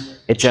miners.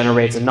 It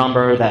generates a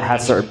number that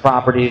has certain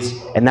properties,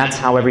 and that's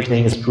how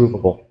everything is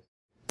provable.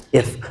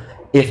 If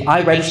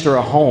I register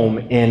a home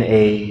in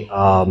a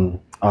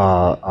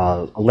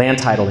land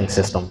titling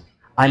system,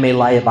 I may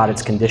lie about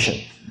its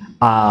condition.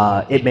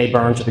 It may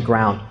burn to the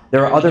ground.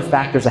 There are other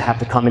factors that have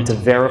to come in to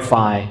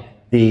verify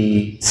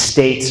the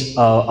state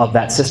of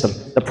that system.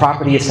 The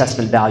property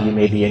assessment value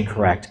may be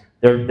incorrect.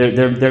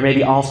 There may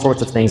be all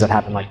sorts of things that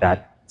happen like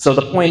that. So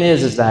the point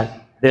is that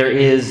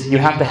you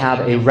have to have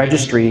a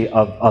registry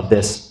of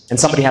this, and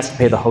somebody has to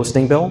pay the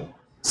hosting bill.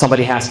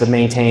 Somebody has to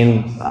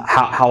maintain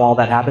how all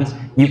that happens.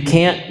 You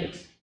can't,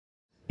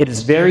 it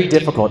is very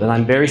difficult, and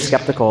I'm very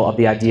skeptical of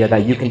the idea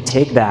that you can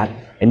take that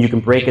and you can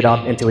break it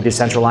up into a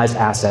decentralized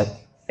asset,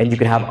 and you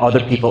can have other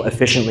people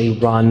efficiently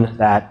run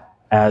that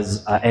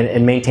as,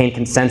 and maintain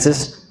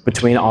consensus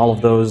between all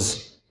of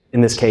those,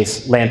 in this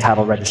case, land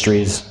title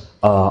registries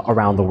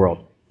around the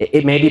world.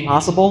 It may be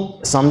possible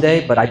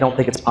someday, but I don't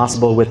think it's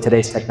possible with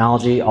today's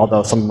technology,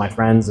 although some of my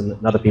friends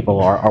and other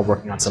people are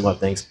working on similar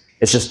things.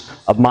 It's just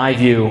of my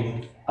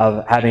view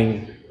of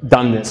having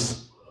done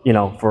this, you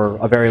know, for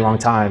a very long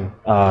time,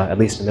 at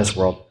least in this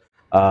world,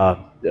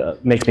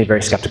 makes me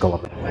very skeptical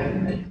of it.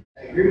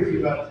 I agree with you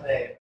about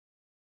today.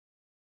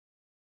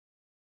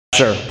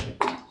 Sure.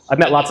 I've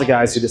met lots of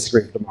guys who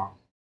disagree tomorrow.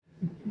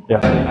 Yeah.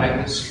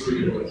 I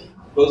disagree with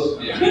both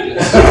of you.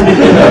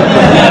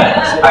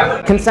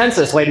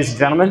 Consensus, ladies and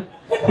gentlemen.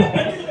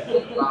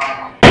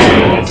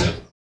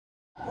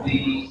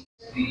 The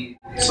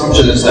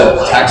assumption is that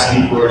the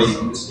taxing authority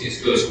in this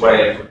case goes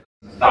away if it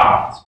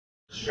adopts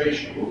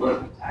registration. Well, what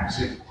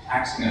if the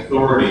taxing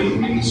authority, the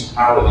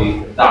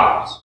municipality,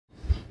 adopts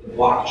the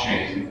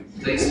blockchain,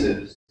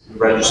 places the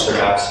registered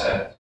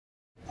asset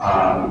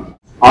on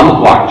the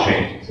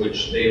blockchain,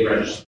 which they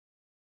register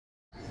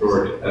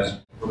authority, as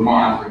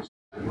Vermont, for example,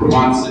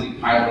 Vermont City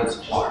pilots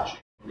blockchain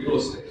real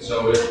estate.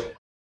 So if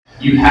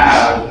you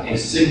have a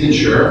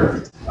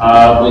signature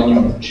when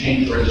you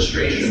change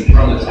registration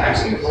from the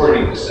taxing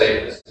authority to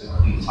say this is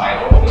the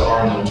title, there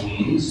are no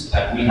liens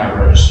that we have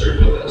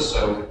registered with us,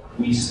 so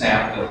we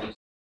stamp that this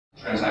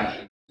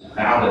transaction is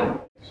valid,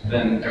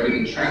 then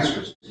everything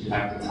transfers. You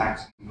have the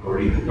taxing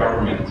authority, the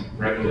government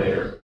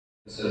regulator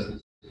that says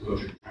this is a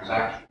kosher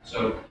transaction.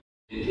 So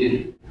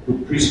it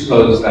would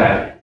presuppose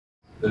that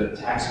the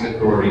taxing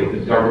authority,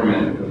 the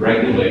government, the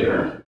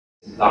regulator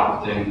is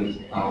adopting the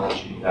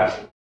technology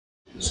that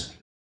is.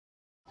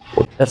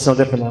 That's no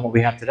different than what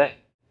we have today.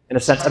 In a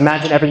sense,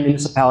 imagine every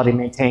municipality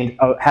maintained,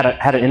 had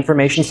an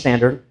information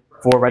standard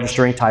for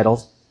registering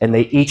titles, and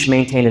they each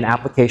maintained an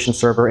application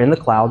server in the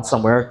cloud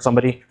somewhere.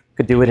 Somebody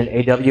could do it in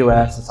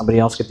AWS, and somebody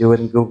else could do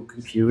it in Google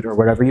Compute or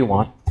whatever you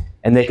want,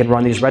 and they can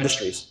run these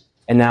registries.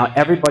 And now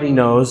everybody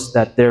knows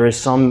that there is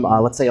some,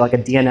 let's say like a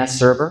DNS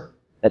server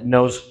that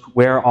knows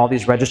where all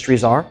these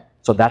registries are.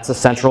 So that's a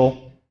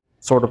central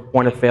sort of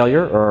point of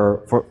failure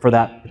or for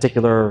that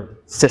particular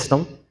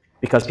system,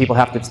 because people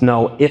have to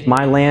know if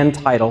my land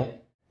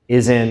title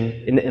is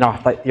in our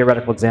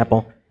theoretical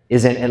example,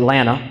 is in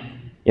Atlanta,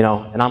 you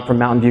know, and I'm from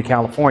Mountain View,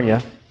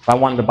 California. If I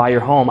wanted to buy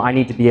your home, I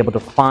need to be able to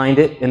find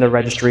it in the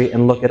registry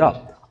and look it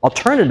up.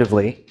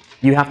 Alternatively,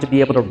 you have to be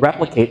able to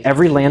replicate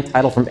every land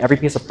title from every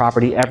piece of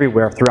property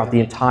everywhere throughout the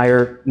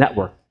entire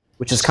network,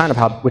 which is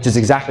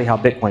exactly how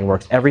Bitcoin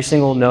works. Every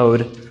single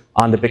node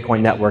on the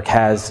Bitcoin network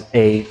has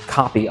a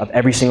copy of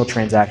every single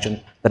transaction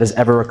that has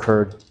ever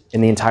occurred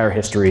in the entire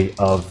history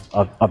of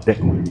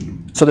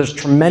Bitcoin. So there's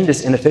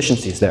tremendous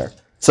inefficiencies there.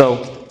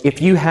 So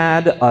if you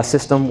had a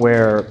system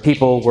where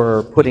people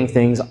were putting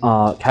things,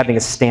 having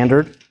a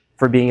standard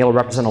for being able to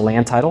represent a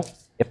land title,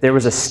 if there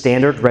was a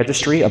standard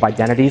registry of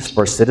identities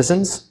for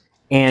citizens,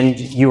 and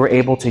you were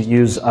able to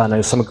use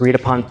some agreed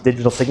upon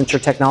digital signature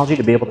technology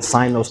to be able to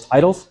sign those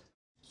titles,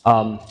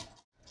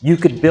 you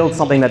could build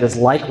something that is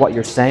like what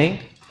you're saying,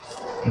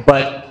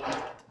 but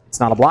it's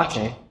not a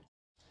blockchain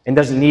and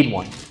doesn't need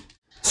one.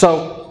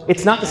 So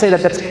it's not to say that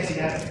that's...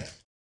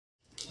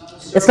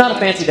 It's not a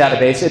fancy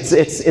database.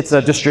 It's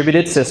a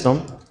distributed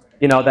system,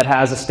 you know, that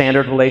has a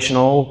standard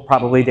relational,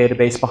 probably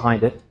database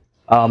behind it.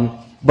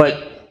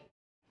 But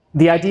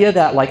the idea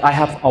that like I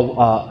have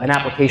an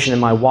application in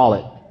my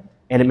wallet,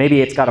 and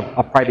maybe it's got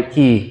a private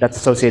key that's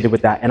associated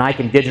with that, and I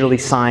can digitally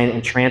sign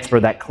and transfer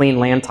that clean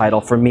land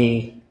title from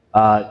me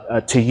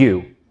to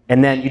you,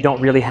 and then you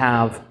don't really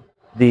have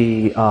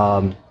the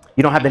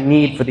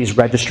need for these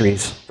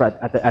registries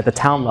at the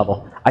town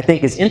level, I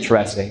think is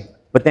interesting.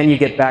 But then you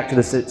get back to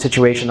the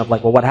situation of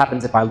like, well, what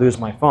happens if I lose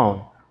my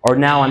phone? Or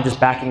now I'm just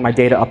backing my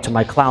data up to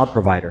my cloud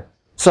provider.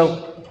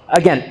 So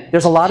again,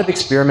 there's a lot of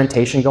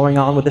experimentation going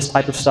on with this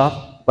type of stuff,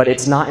 but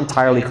it's not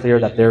entirely clear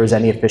that there is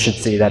any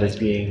efficiency that is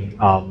being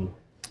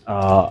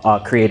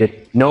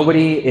created.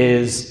 Nobody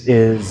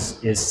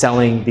is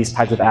selling these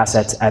types of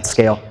assets at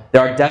scale.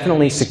 There are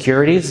definitely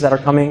securities that are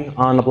coming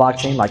on the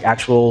blockchain, like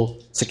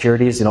actual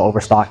securities. You know,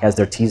 Overstock has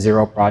their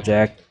T0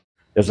 project.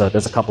 There's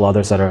a couple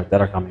others that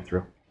are coming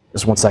through.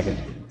 Just 1 second,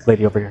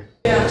 lady over here.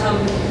 Yeah,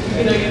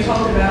 you know, you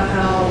talked about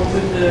how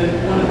with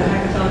one of the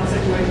hackathon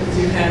situations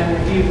you had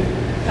where you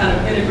kind of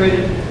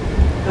integrated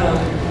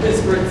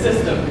disparate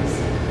systems,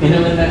 you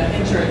know, in that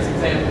insurance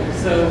example.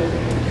 So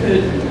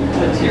could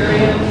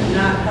Tierion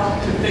not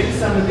help to fix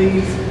some of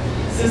these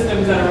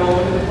systems that are all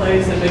over the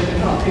place and make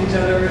them talk to each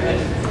other and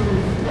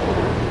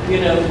improve,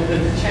 you know, the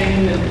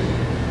chain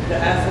and the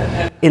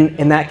asset?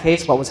 In that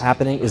case, what was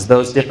happening is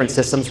those different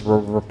systems were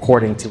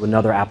reporting to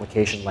another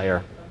application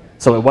layer.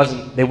 So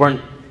we weren't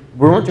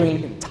doing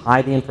anything to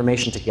tie the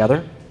information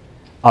together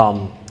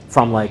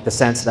from like the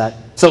sense that,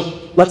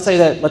 so let's say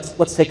that,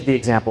 let's take the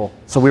example.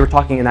 So we were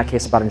talking in that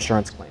case about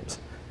insurance claims.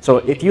 So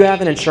if you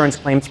have an insurance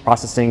claims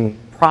processing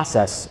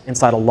process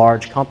inside a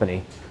large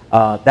company,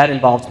 that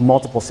involves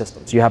multiple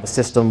systems. You have a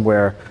system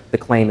where the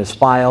claim is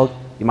filed.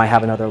 You might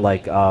have another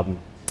like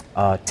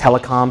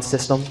telecom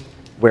system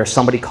where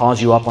somebody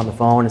calls you up on the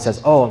phone and says,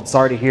 oh, I'm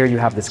sorry to hear you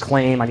have this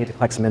claim. I need to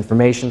collect some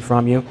information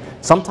from you.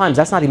 Sometimes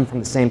that's not even from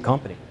the same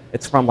company.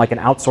 It's from like an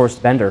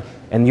outsourced vendor,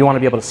 and you want to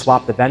be able to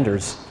swap the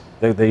vendors.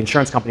 The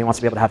insurance company wants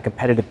to be able to have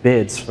competitive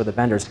bids for the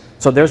vendors.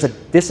 So there's a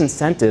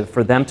disincentive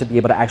for them to be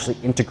able to actually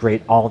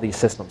integrate all these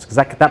systems, because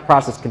that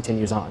process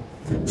continues on.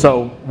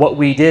 So what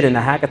we did in the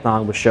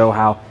hackathon was show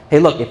how, hey,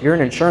 look, if you're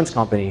an insurance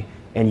company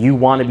and you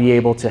want to be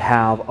able to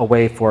have a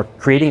way for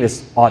creating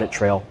this audit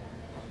trail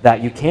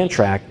that you can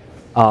track,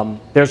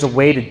 there's a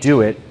way to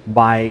do it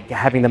by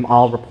having them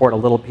all report a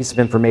little piece of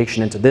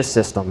information into this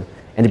system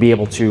and to be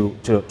able to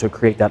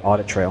create that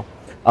audit trail.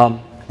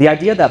 The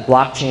idea that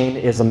blockchain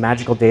is a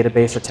magical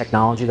database or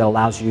technology that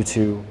allows you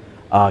to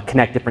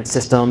connect different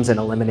systems and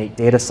eliminate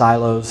data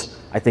silos,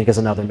 I think is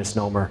another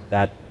misnomer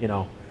that, you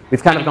know,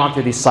 we've kind of gone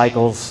through these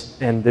cycles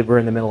and we're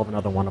in the middle of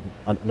another one of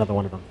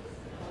them.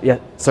 Yeah,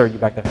 sir, you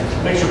back there.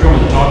 Thanks for coming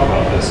to talk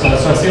about this. So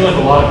I see like a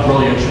lot of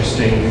really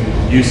interesting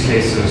use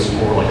cases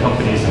for like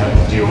companies that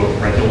have to deal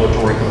with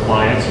regulatory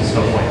compliance and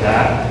stuff like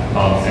that,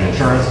 and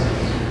insurance.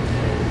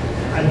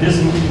 And this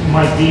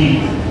might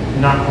be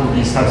not for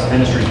these types of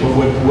industries, but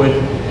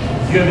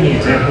do you have any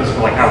examples for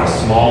like how a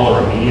small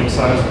or a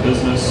medium-sized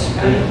business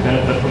could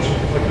benefit from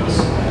something like this?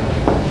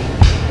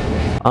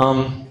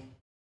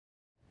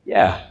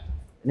 Yeah,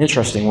 an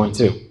interesting one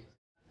too.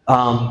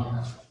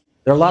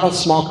 There are a lot of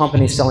small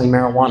companies selling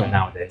marijuana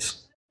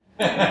nowadays.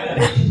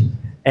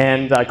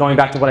 And going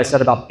back to what I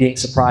said about being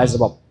surprised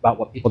about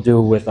what people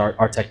do with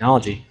our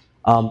technology,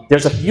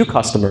 there's a few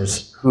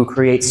customers who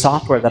create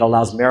software that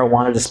allows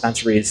marijuana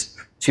dispensaries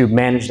to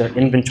manage their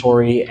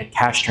inventory and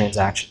cash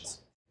transactions.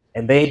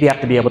 And they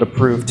have to be able to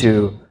prove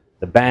to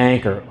the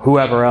bank or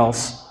whoever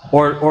else,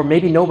 or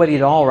maybe nobody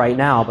at all right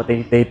now, but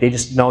they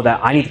just know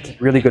that I need to keep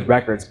really good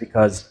records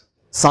because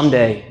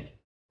someday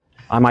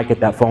I might get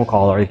that phone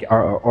call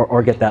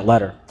or get that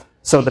letter.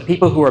 So the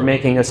people who are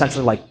making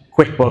essentially like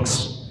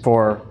QuickBooks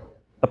for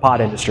the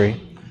pot industry,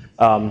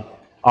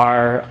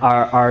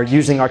 are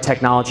using our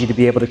technology to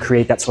be able to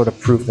create that sort of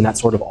proof and that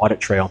sort of audit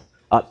trail.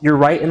 You're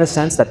right in the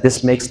sense that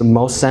this makes the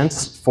most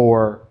sense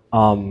for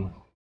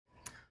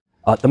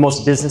the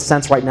most business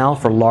sense right now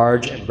for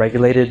large and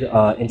regulated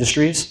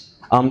industries.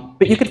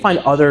 But you can find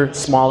other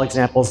small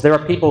examples. There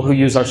are people who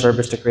use our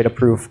service to create a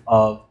proof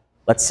of,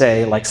 let's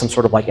say, like some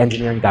sort of like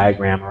engineering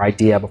diagram or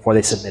idea before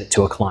they submit it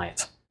to a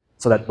client.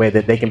 So that way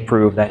that they can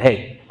prove that,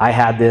 hey, I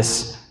had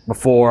this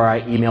before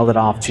I emailed it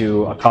off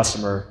to a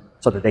customer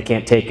so that they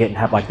can't take it and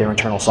have like their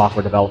internal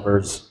software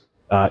developers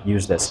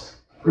use this.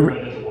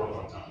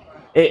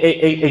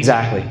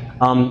 Exactly.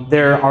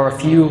 There are a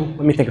few,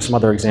 let me think of some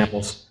other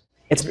examples.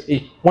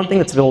 One thing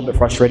that's a little bit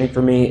frustrating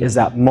for me is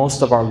that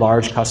most of our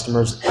large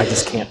customers, I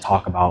just can't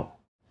talk about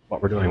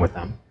what we're doing with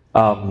them.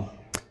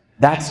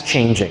 That's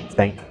changing,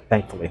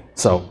 thankfully.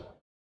 So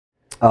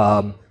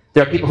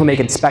there are people who make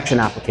inspection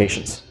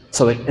applications.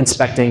 So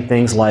inspecting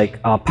things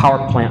like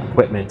power plant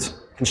equipment,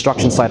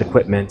 construction site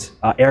equipment,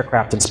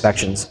 aircraft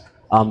inspections.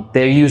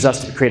 They use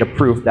us to create a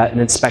proof that an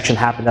inspection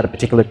happened at a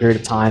particular period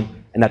of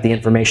time and that the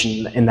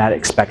information in that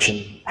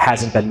inspection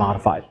hasn't been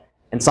modified.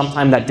 And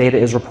sometimes that data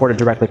is reported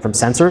directly from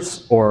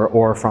sensors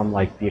or from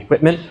like the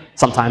equipment.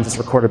 Sometimes it's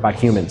recorded by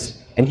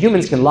humans. And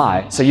humans can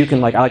lie. So you can,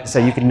 like I like to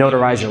say, you can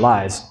notarize your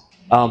lies.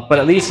 But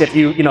at least if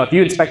you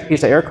inspect a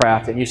piece of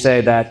aircraft and you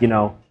say that,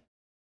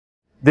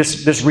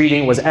 this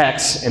reading was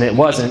X and it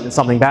wasn't and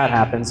something bad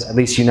happens, at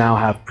least you now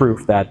have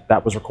proof that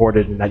that was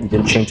recorded and that you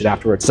didn't change it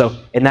afterwards. So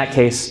in that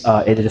case,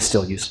 it is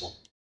still useful.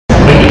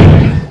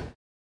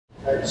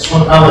 Just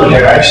one comment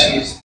here. I actually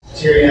used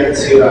Tierion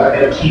to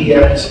get a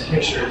PDF and some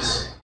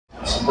pictures.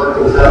 Some work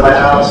that was done at my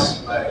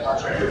house, my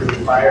contractor was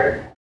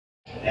fired,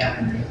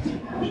 and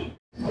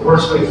the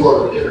worst way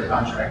forward with a different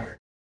contractor.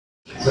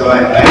 So I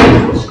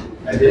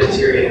did a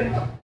Tierion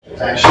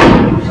actually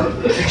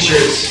the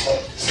pictures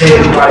state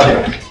of the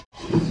project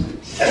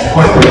at the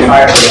point where they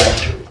fired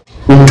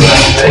me.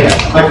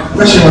 My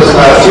question was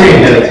about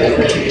Tierion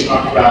meditation. If you could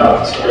talk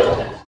about sort of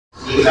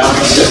the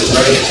economics of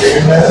running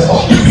Tierion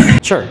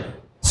meditation. Sure.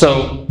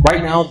 So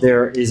right now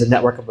there is a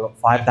network of about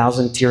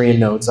 5,000 Tierion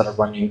nodes that are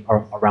running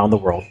around the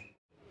world.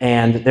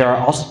 And there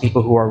are also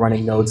people who are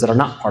running nodes that are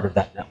not part of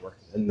that network.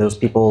 And those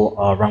people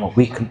run what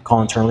we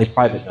call internally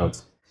private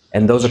nodes.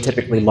 And those are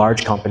typically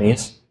large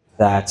companies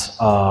that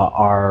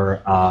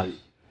are,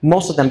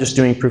 most of them just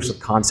doing proofs of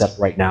concept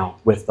right now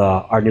with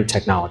our new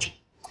technology.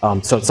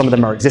 So some of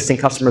them are existing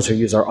customers who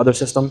use our other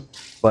system,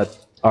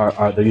 but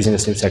they're using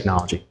this new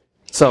technology.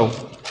 So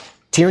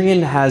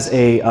Tierion has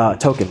a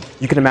token.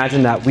 You can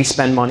imagine that we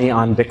spend money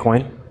on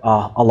Bitcoin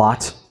a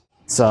lot.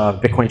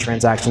 Bitcoin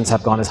transactions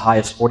have gone as high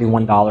as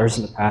 $41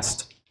 in the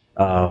past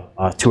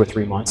 2 or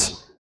 3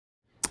 months.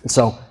 And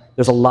so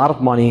there's a lot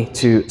of money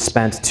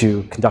spent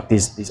to conduct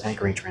these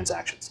anchoring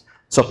transactions.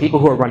 So people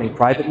who are running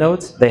private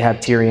nodes, they have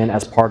Tierion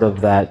as part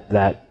of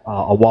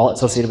a wallet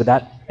associated with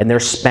that, and they're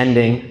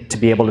spending to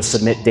be able to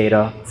submit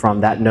data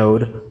from that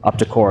node up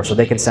to core. So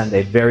they can send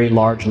a very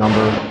large number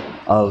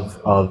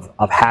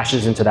of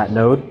hashes into that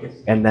node,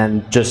 and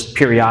then just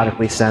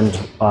periodically send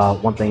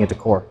one thing into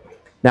core.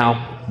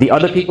 Now, the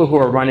other people who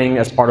are running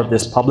as part of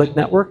this public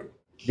network,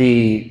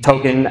 the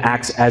token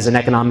acts as an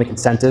economic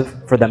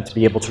incentive for them to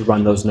be able to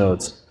run those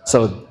nodes.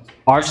 So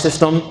our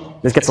system,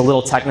 this gets a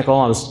little technical,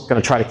 I was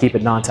going to try to keep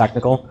it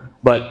non-technical,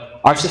 but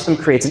our system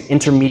creates an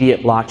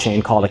intermediate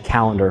blockchain called a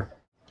calendar.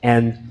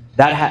 And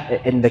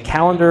the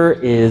calendar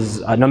is,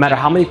 no matter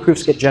how many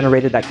proofs get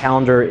generated, that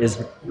calendar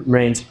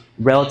remains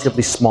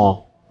relatively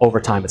small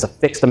over time. It's a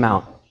fixed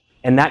amount.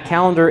 And that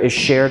calendar is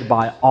shared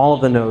by all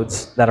of the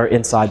nodes that are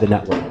inside the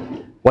network.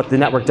 What the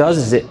network does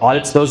is it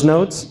audits those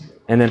nodes,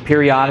 and then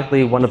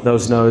periodically one of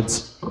those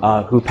nodes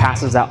who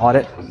passes that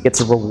audit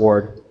gets a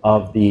reward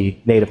of the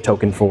native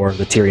token for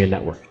the Tierion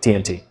network,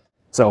 TNT.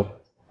 So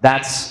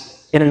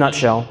that's, in a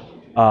nutshell,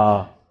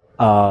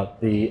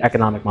 the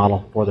economic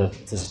model for the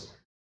system.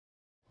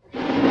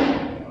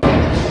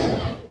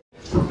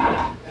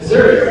 Is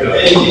there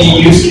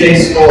any use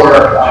case for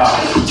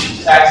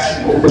tax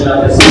people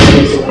in this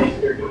case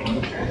when you're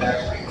doing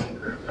transactions in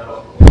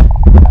crypto?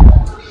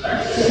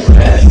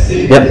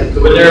 Yep.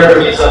 Would there ever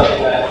be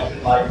something that you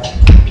could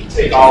like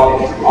take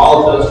all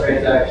of those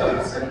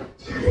transactions and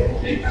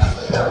take kind of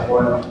like that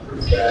one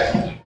proof back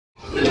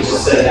and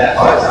just set that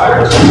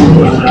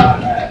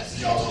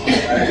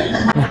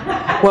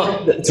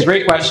Well, it's a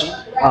great question.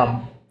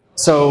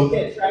 So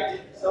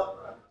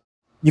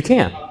you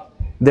can.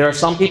 There are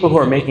some people who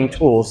are making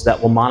tools that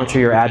will monitor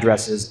your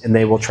addresses and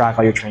they will track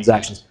all your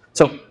transactions.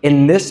 So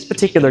in this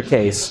particular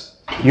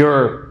case,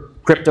 your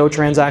crypto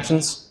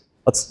transactions,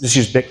 let's just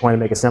use Bitcoin to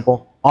make it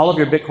simple. All of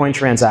your Bitcoin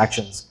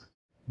transactions,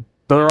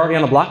 they're already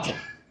on the blockchain.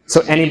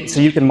 So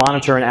you can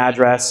monitor an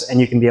address and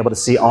you can be able to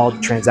see all the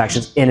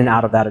transactions in and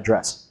out of that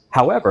address.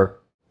 However,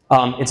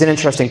 it's an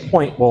interesting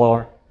point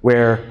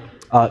where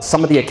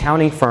some of the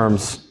accounting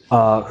firms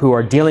who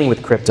are dealing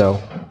with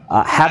crypto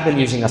have been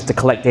using us to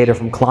collect data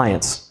from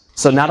clients.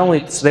 So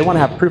so they want to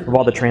have proof of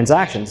all the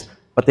transactions,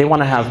 but they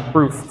want to have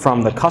proof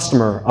from the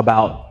customer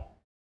about,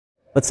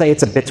 let's say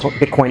it's a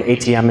Bitcoin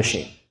ATM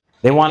machine.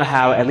 They want to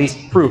have at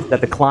least proof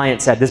that the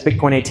client said this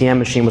Bitcoin ATM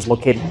machine was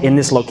located in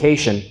this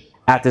location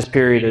at this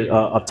period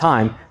of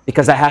time,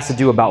 because that has to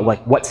do about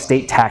like what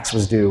state tax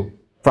was due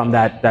from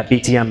that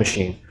BTM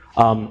machine.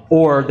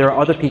 Or there are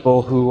other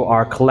people who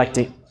are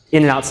collecting,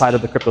 in and outside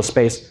of the crypto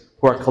space,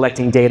 who are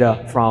collecting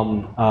data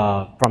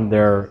from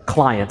their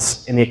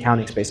clients in the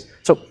accounting space.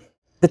 So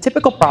the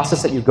typical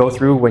process that you go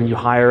through when you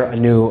hire a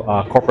new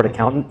corporate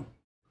accountant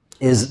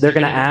is they're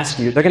going to ask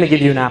you, they're going to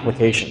give you an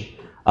application.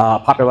 A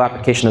popular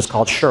application is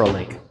called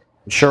SureLink.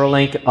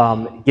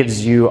 SureLink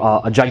gives you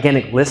a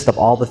gigantic list of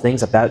all the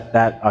things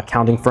that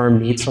accounting firm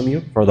needs from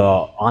you for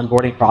the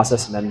onboarding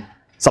process and then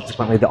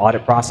subsequently the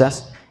audit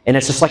process. And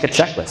it's just like a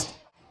checklist.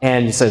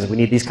 And it says, we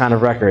need these kind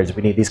of records,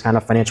 we need these kind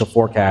of financial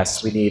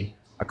forecasts, we need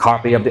a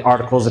copy of the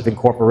articles of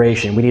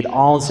incorporation, we need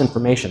all this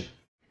information.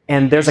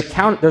 And there's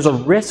a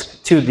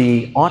risk to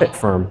the audit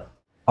firm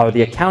or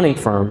the accounting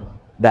firm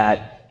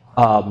that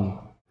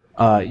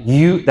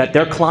that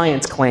their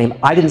clients claim,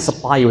 I didn't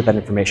supply you with that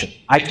information.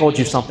 I told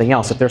you something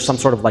else, if there's some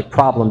sort of like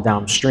problem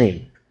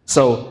downstream.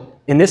 So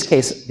in this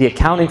case, the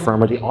accounting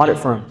firm or the audit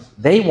firm,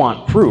 they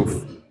want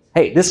proof.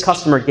 Hey, this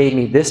customer gave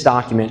me this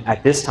document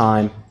at this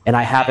time and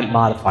I haven't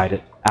modified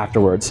it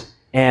afterwards.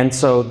 And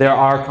so there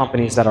are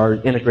companies that are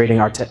integrating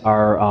our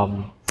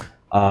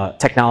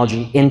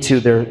technology into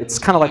their, it's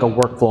kind of like a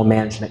workflow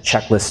management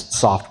checklist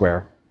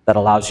software that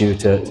allows you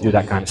to do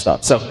that kind of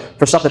stuff. So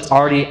for stuff that's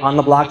already on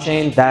the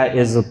blockchain, that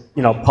is a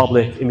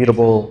public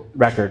immutable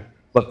record.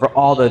 But for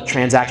all the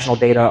transactional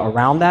data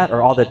around that,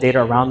 or all the data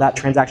around that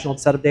transactional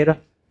set of data,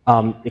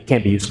 it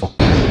can't be useful.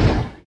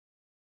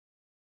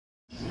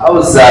 I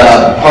was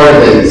part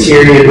of the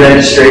Tierion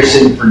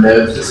registration for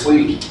nodes this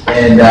week,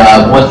 and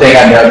one thing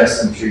I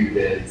noticed, I'm sure you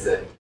did, is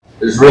that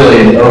there's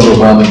really an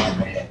overwhelming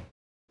demand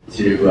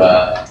to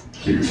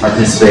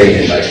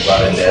participate in like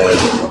run a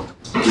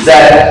node. Is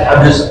that,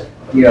 I'm just,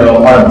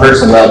 on a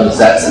personal level, does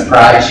that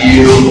surprise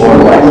you, or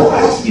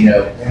like,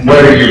 and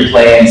what are your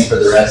plans for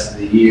the rest of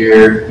the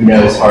year,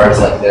 as far as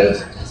like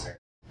nodes are concerned?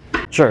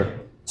 Sure.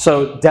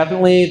 So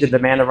definitely the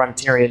demand to run a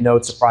Tierion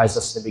node surprised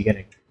us in the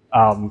beginning.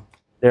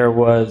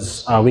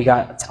 We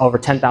got over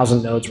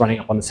 10,000 nodes running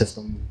up on the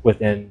system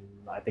within,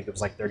 I think it was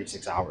like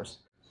 36 hours.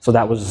 So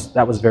that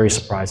was very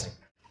surprising.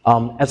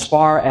 As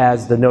far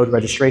as the node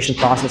registration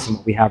process and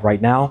what we have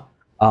right now,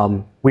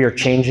 we are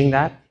changing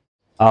that.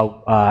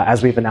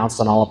 As we've announced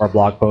on all of our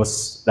blog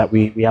posts, that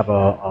we have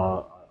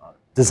a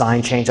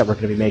design change that we're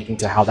going to be making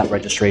to how that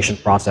registration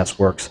process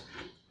works.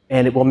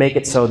 And it will make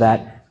it so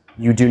that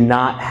you do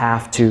not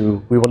have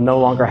to, we will no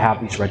longer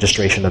have these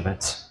registration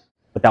events.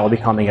 But that will be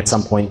coming at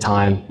some point in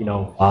time,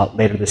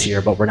 later this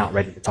year, but we're not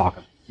ready to talk,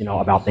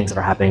 about things that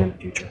are happening in the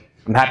future.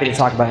 I'm happy to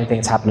talk about anything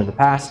that's happened in the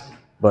past,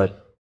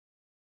 but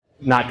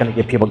not going to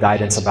give people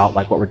guidance about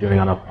like what we're doing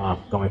on a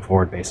going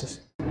forward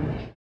basis.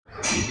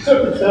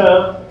 So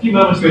a few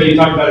moments ago, you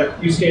talked about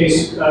a use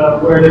case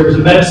where there was a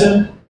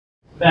medicine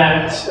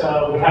that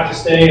would have to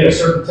stay at a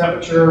certain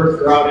temperature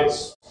throughout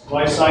its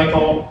life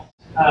cycle.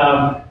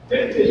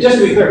 Just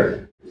to be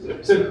clear,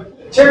 so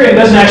Tierion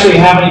doesn't actually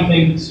have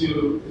anything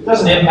to, it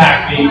doesn't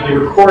impact the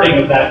recording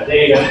of that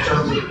data in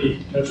terms of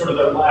the sort of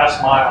the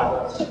last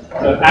mile,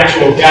 the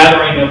actual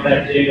gathering of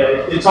that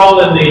data. It's all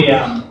in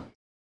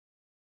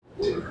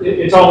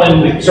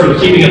the sort of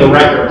keeping of the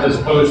records as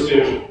opposed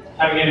to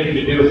having anything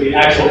to do with the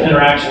actual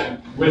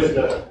interaction with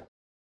the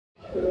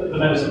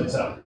medicine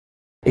itself.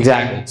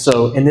 Exactly.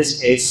 So in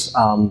this case,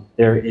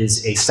 there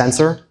is a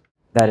sensor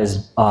that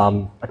is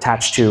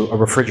attached to a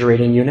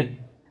refrigerating unit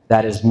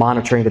that is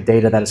monitoring the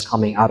data that is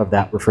coming out of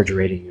that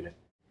refrigerating unit.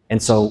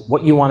 And so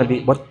what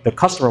the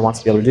customer wants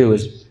to be able to do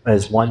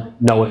is one,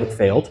 know if it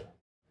failed.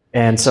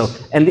 And so,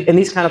 and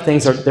these kind of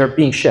things they're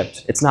being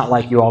shipped. It's not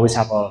like you always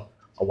have a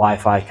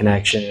Wi-Fi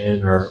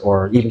connection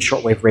or even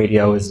shortwave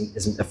radio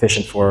isn't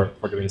efficient for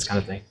doing this kind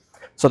of thing.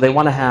 So they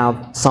want to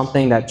have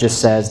something that just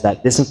says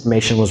that this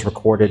information was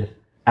recorded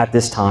at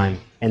this time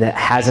and it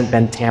hasn't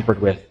been tampered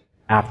with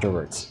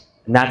afterwards.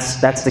 And that's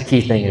the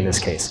key thing in this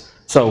case.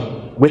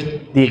 So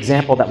with the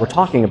example that we're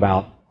talking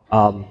about,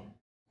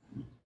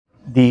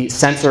 the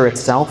sensor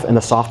itself and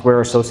the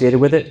software associated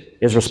with it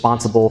is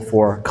responsible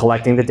for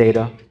collecting the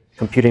data,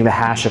 computing the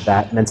hash of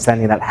that, and then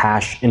sending that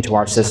hash into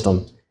our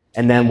system.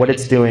 And then what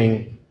it's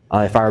doing,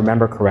 if I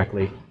remember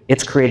correctly,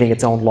 it's creating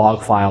its own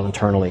log file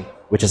internally,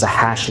 which is a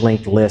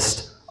hash-linked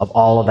list of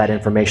all of that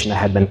information that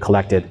had been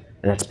collected,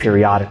 and it's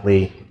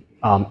periodically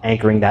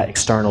anchoring that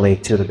externally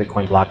to the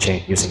Bitcoin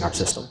blockchain using our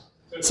system.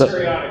 So it's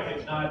periodic,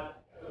 it's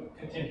not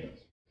continuous.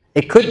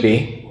 It could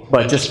be,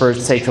 but just for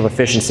sake of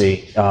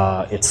efficiency,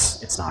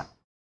 it's not.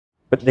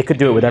 But they could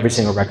do it with every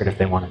single record if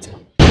they wanted to.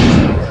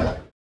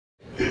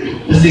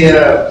 There's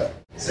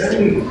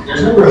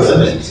no real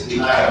limit to the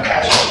amount of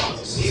hash.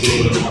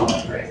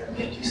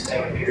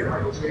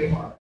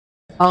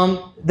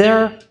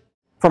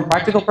 From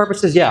practical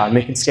purposes, yeah,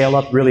 it can scale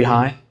up really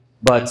high,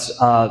 but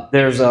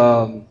there's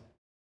a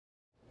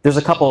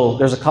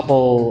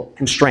couple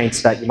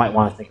constraints that you might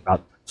want to think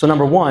about. So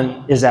number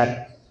one is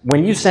that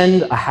when you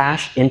send a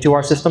hash into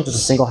our system, just a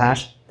single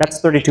hash, that's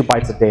 32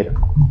 bytes of data.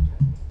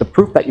 the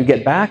proof that you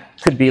get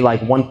back could be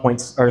like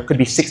or it could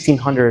be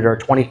 1600 or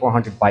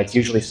 2400 bytes,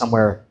 usually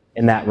somewhere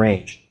in that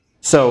range.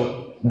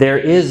 So there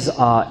is,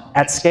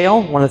 at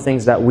scale, one of the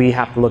things that we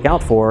have to look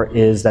out for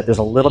is that there's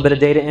a little bit of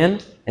data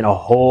in and a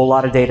whole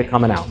lot of data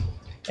coming out.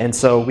 And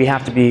so we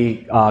have to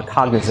be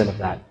cognizant of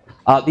that.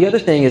 The other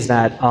thing is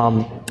that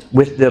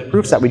with the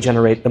proofs that we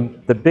generate,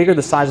 the bigger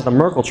the size of the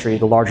Merkle tree,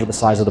 the larger the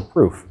size of the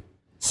proof.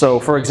 So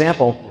for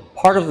example,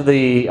 part of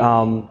each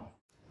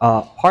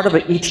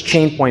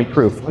chainpoint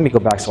proof, let me go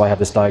back so I have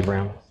this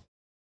diagram.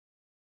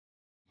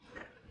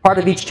 Part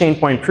of each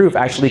chainpoint proof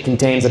actually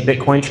contains a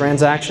Bitcoin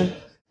transaction,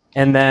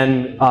 and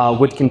then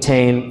would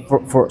contain,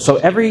 so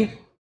every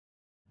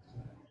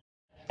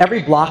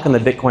block on the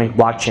Bitcoin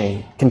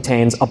blockchain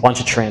contains a bunch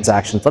of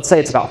transactions. Let's say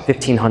it's about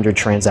 1,500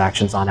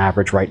 transactions on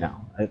average right now.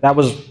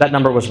 That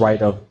number was right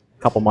a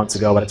couple months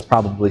ago, but it's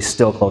probably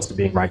still close to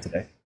being right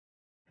today.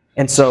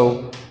 And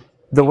so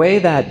the way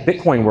that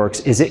Bitcoin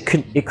works is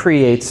it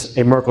creates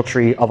a Merkle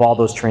tree of all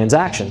those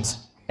transactions.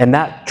 And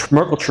that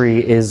Merkle tree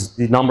is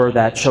the number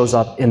that shows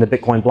up in the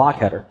Bitcoin block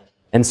header.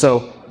 And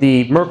so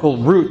the Merkle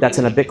root that's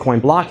in a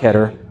Bitcoin block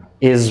header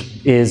is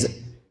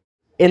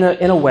in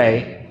a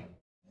way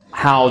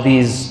how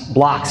these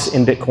blocks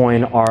in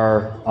Bitcoin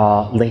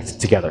are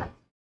linked together.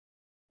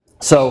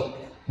 So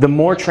the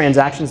more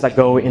transactions that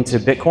go into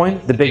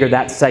Bitcoin, the bigger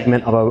that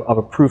segment of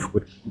a proof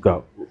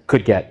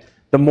could get.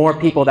 The more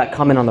people that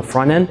come in on the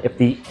front end, if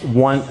the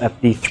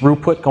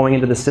throughput going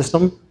into the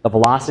system, the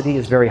velocity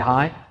is very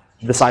high,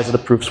 the size of the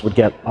proofs would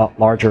get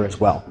larger as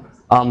well.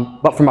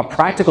 But from a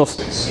practical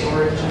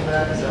Storage of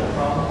that, is that a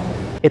problem?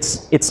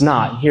 it's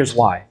not. Here's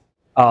why.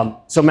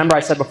 So remember I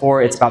said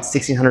before it's about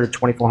 1,600 to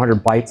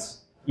 2,400 bytes,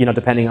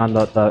 depending on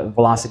the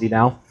velocity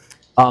now.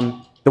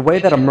 The way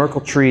that a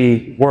Merkle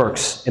tree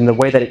works and the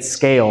way that it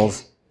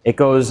scales, it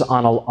goes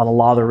on a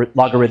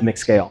logarithmic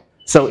scale.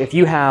 So if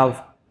you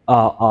have,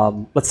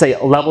 let's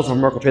say, levels of a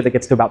Merkle tree that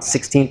gets to about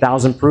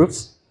 16,000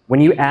 proofs,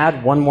 when you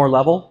add one more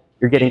level,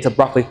 you're getting to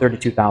roughly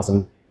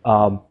 32,000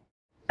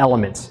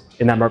 elements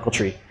in that Merkle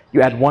tree.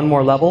 You add one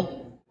more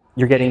level,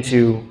 you're getting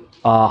to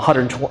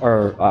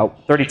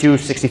 32,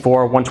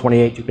 64,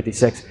 128,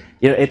 256.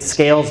 It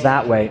scales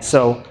that way.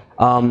 So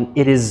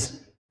it is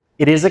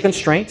a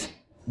constraint,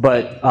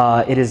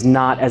 but it is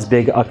not as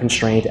big a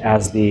constraint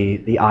as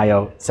the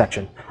I/O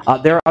section.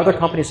 There are other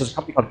companies. There's a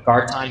company called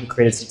GuardTime who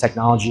created some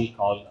technology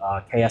called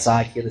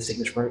KSI, Keyless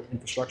Signature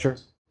Infrastructure.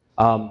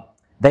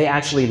 They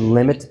actually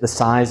limit the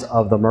size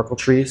of the Merkle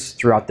trees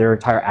throughout their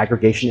entire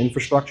aggregation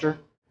infrastructure.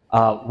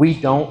 We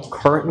don't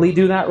currently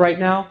do that right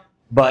now,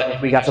 but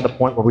if we got to the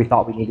point where we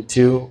thought we needed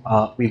to,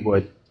 we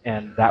would,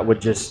 and that would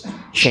just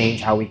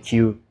change how we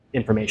queue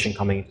information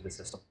coming into the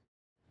system.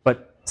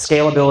 But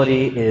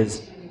scalability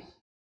is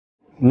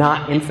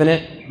not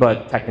infinite,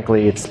 but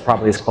technically it's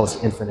probably as close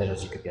to infinite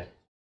as you could get.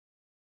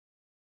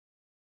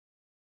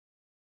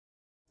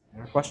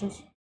 Any other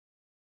questions?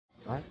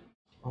 All right.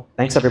 Well,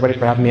 thanks everybody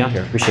for having me out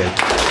here. Appreciate it.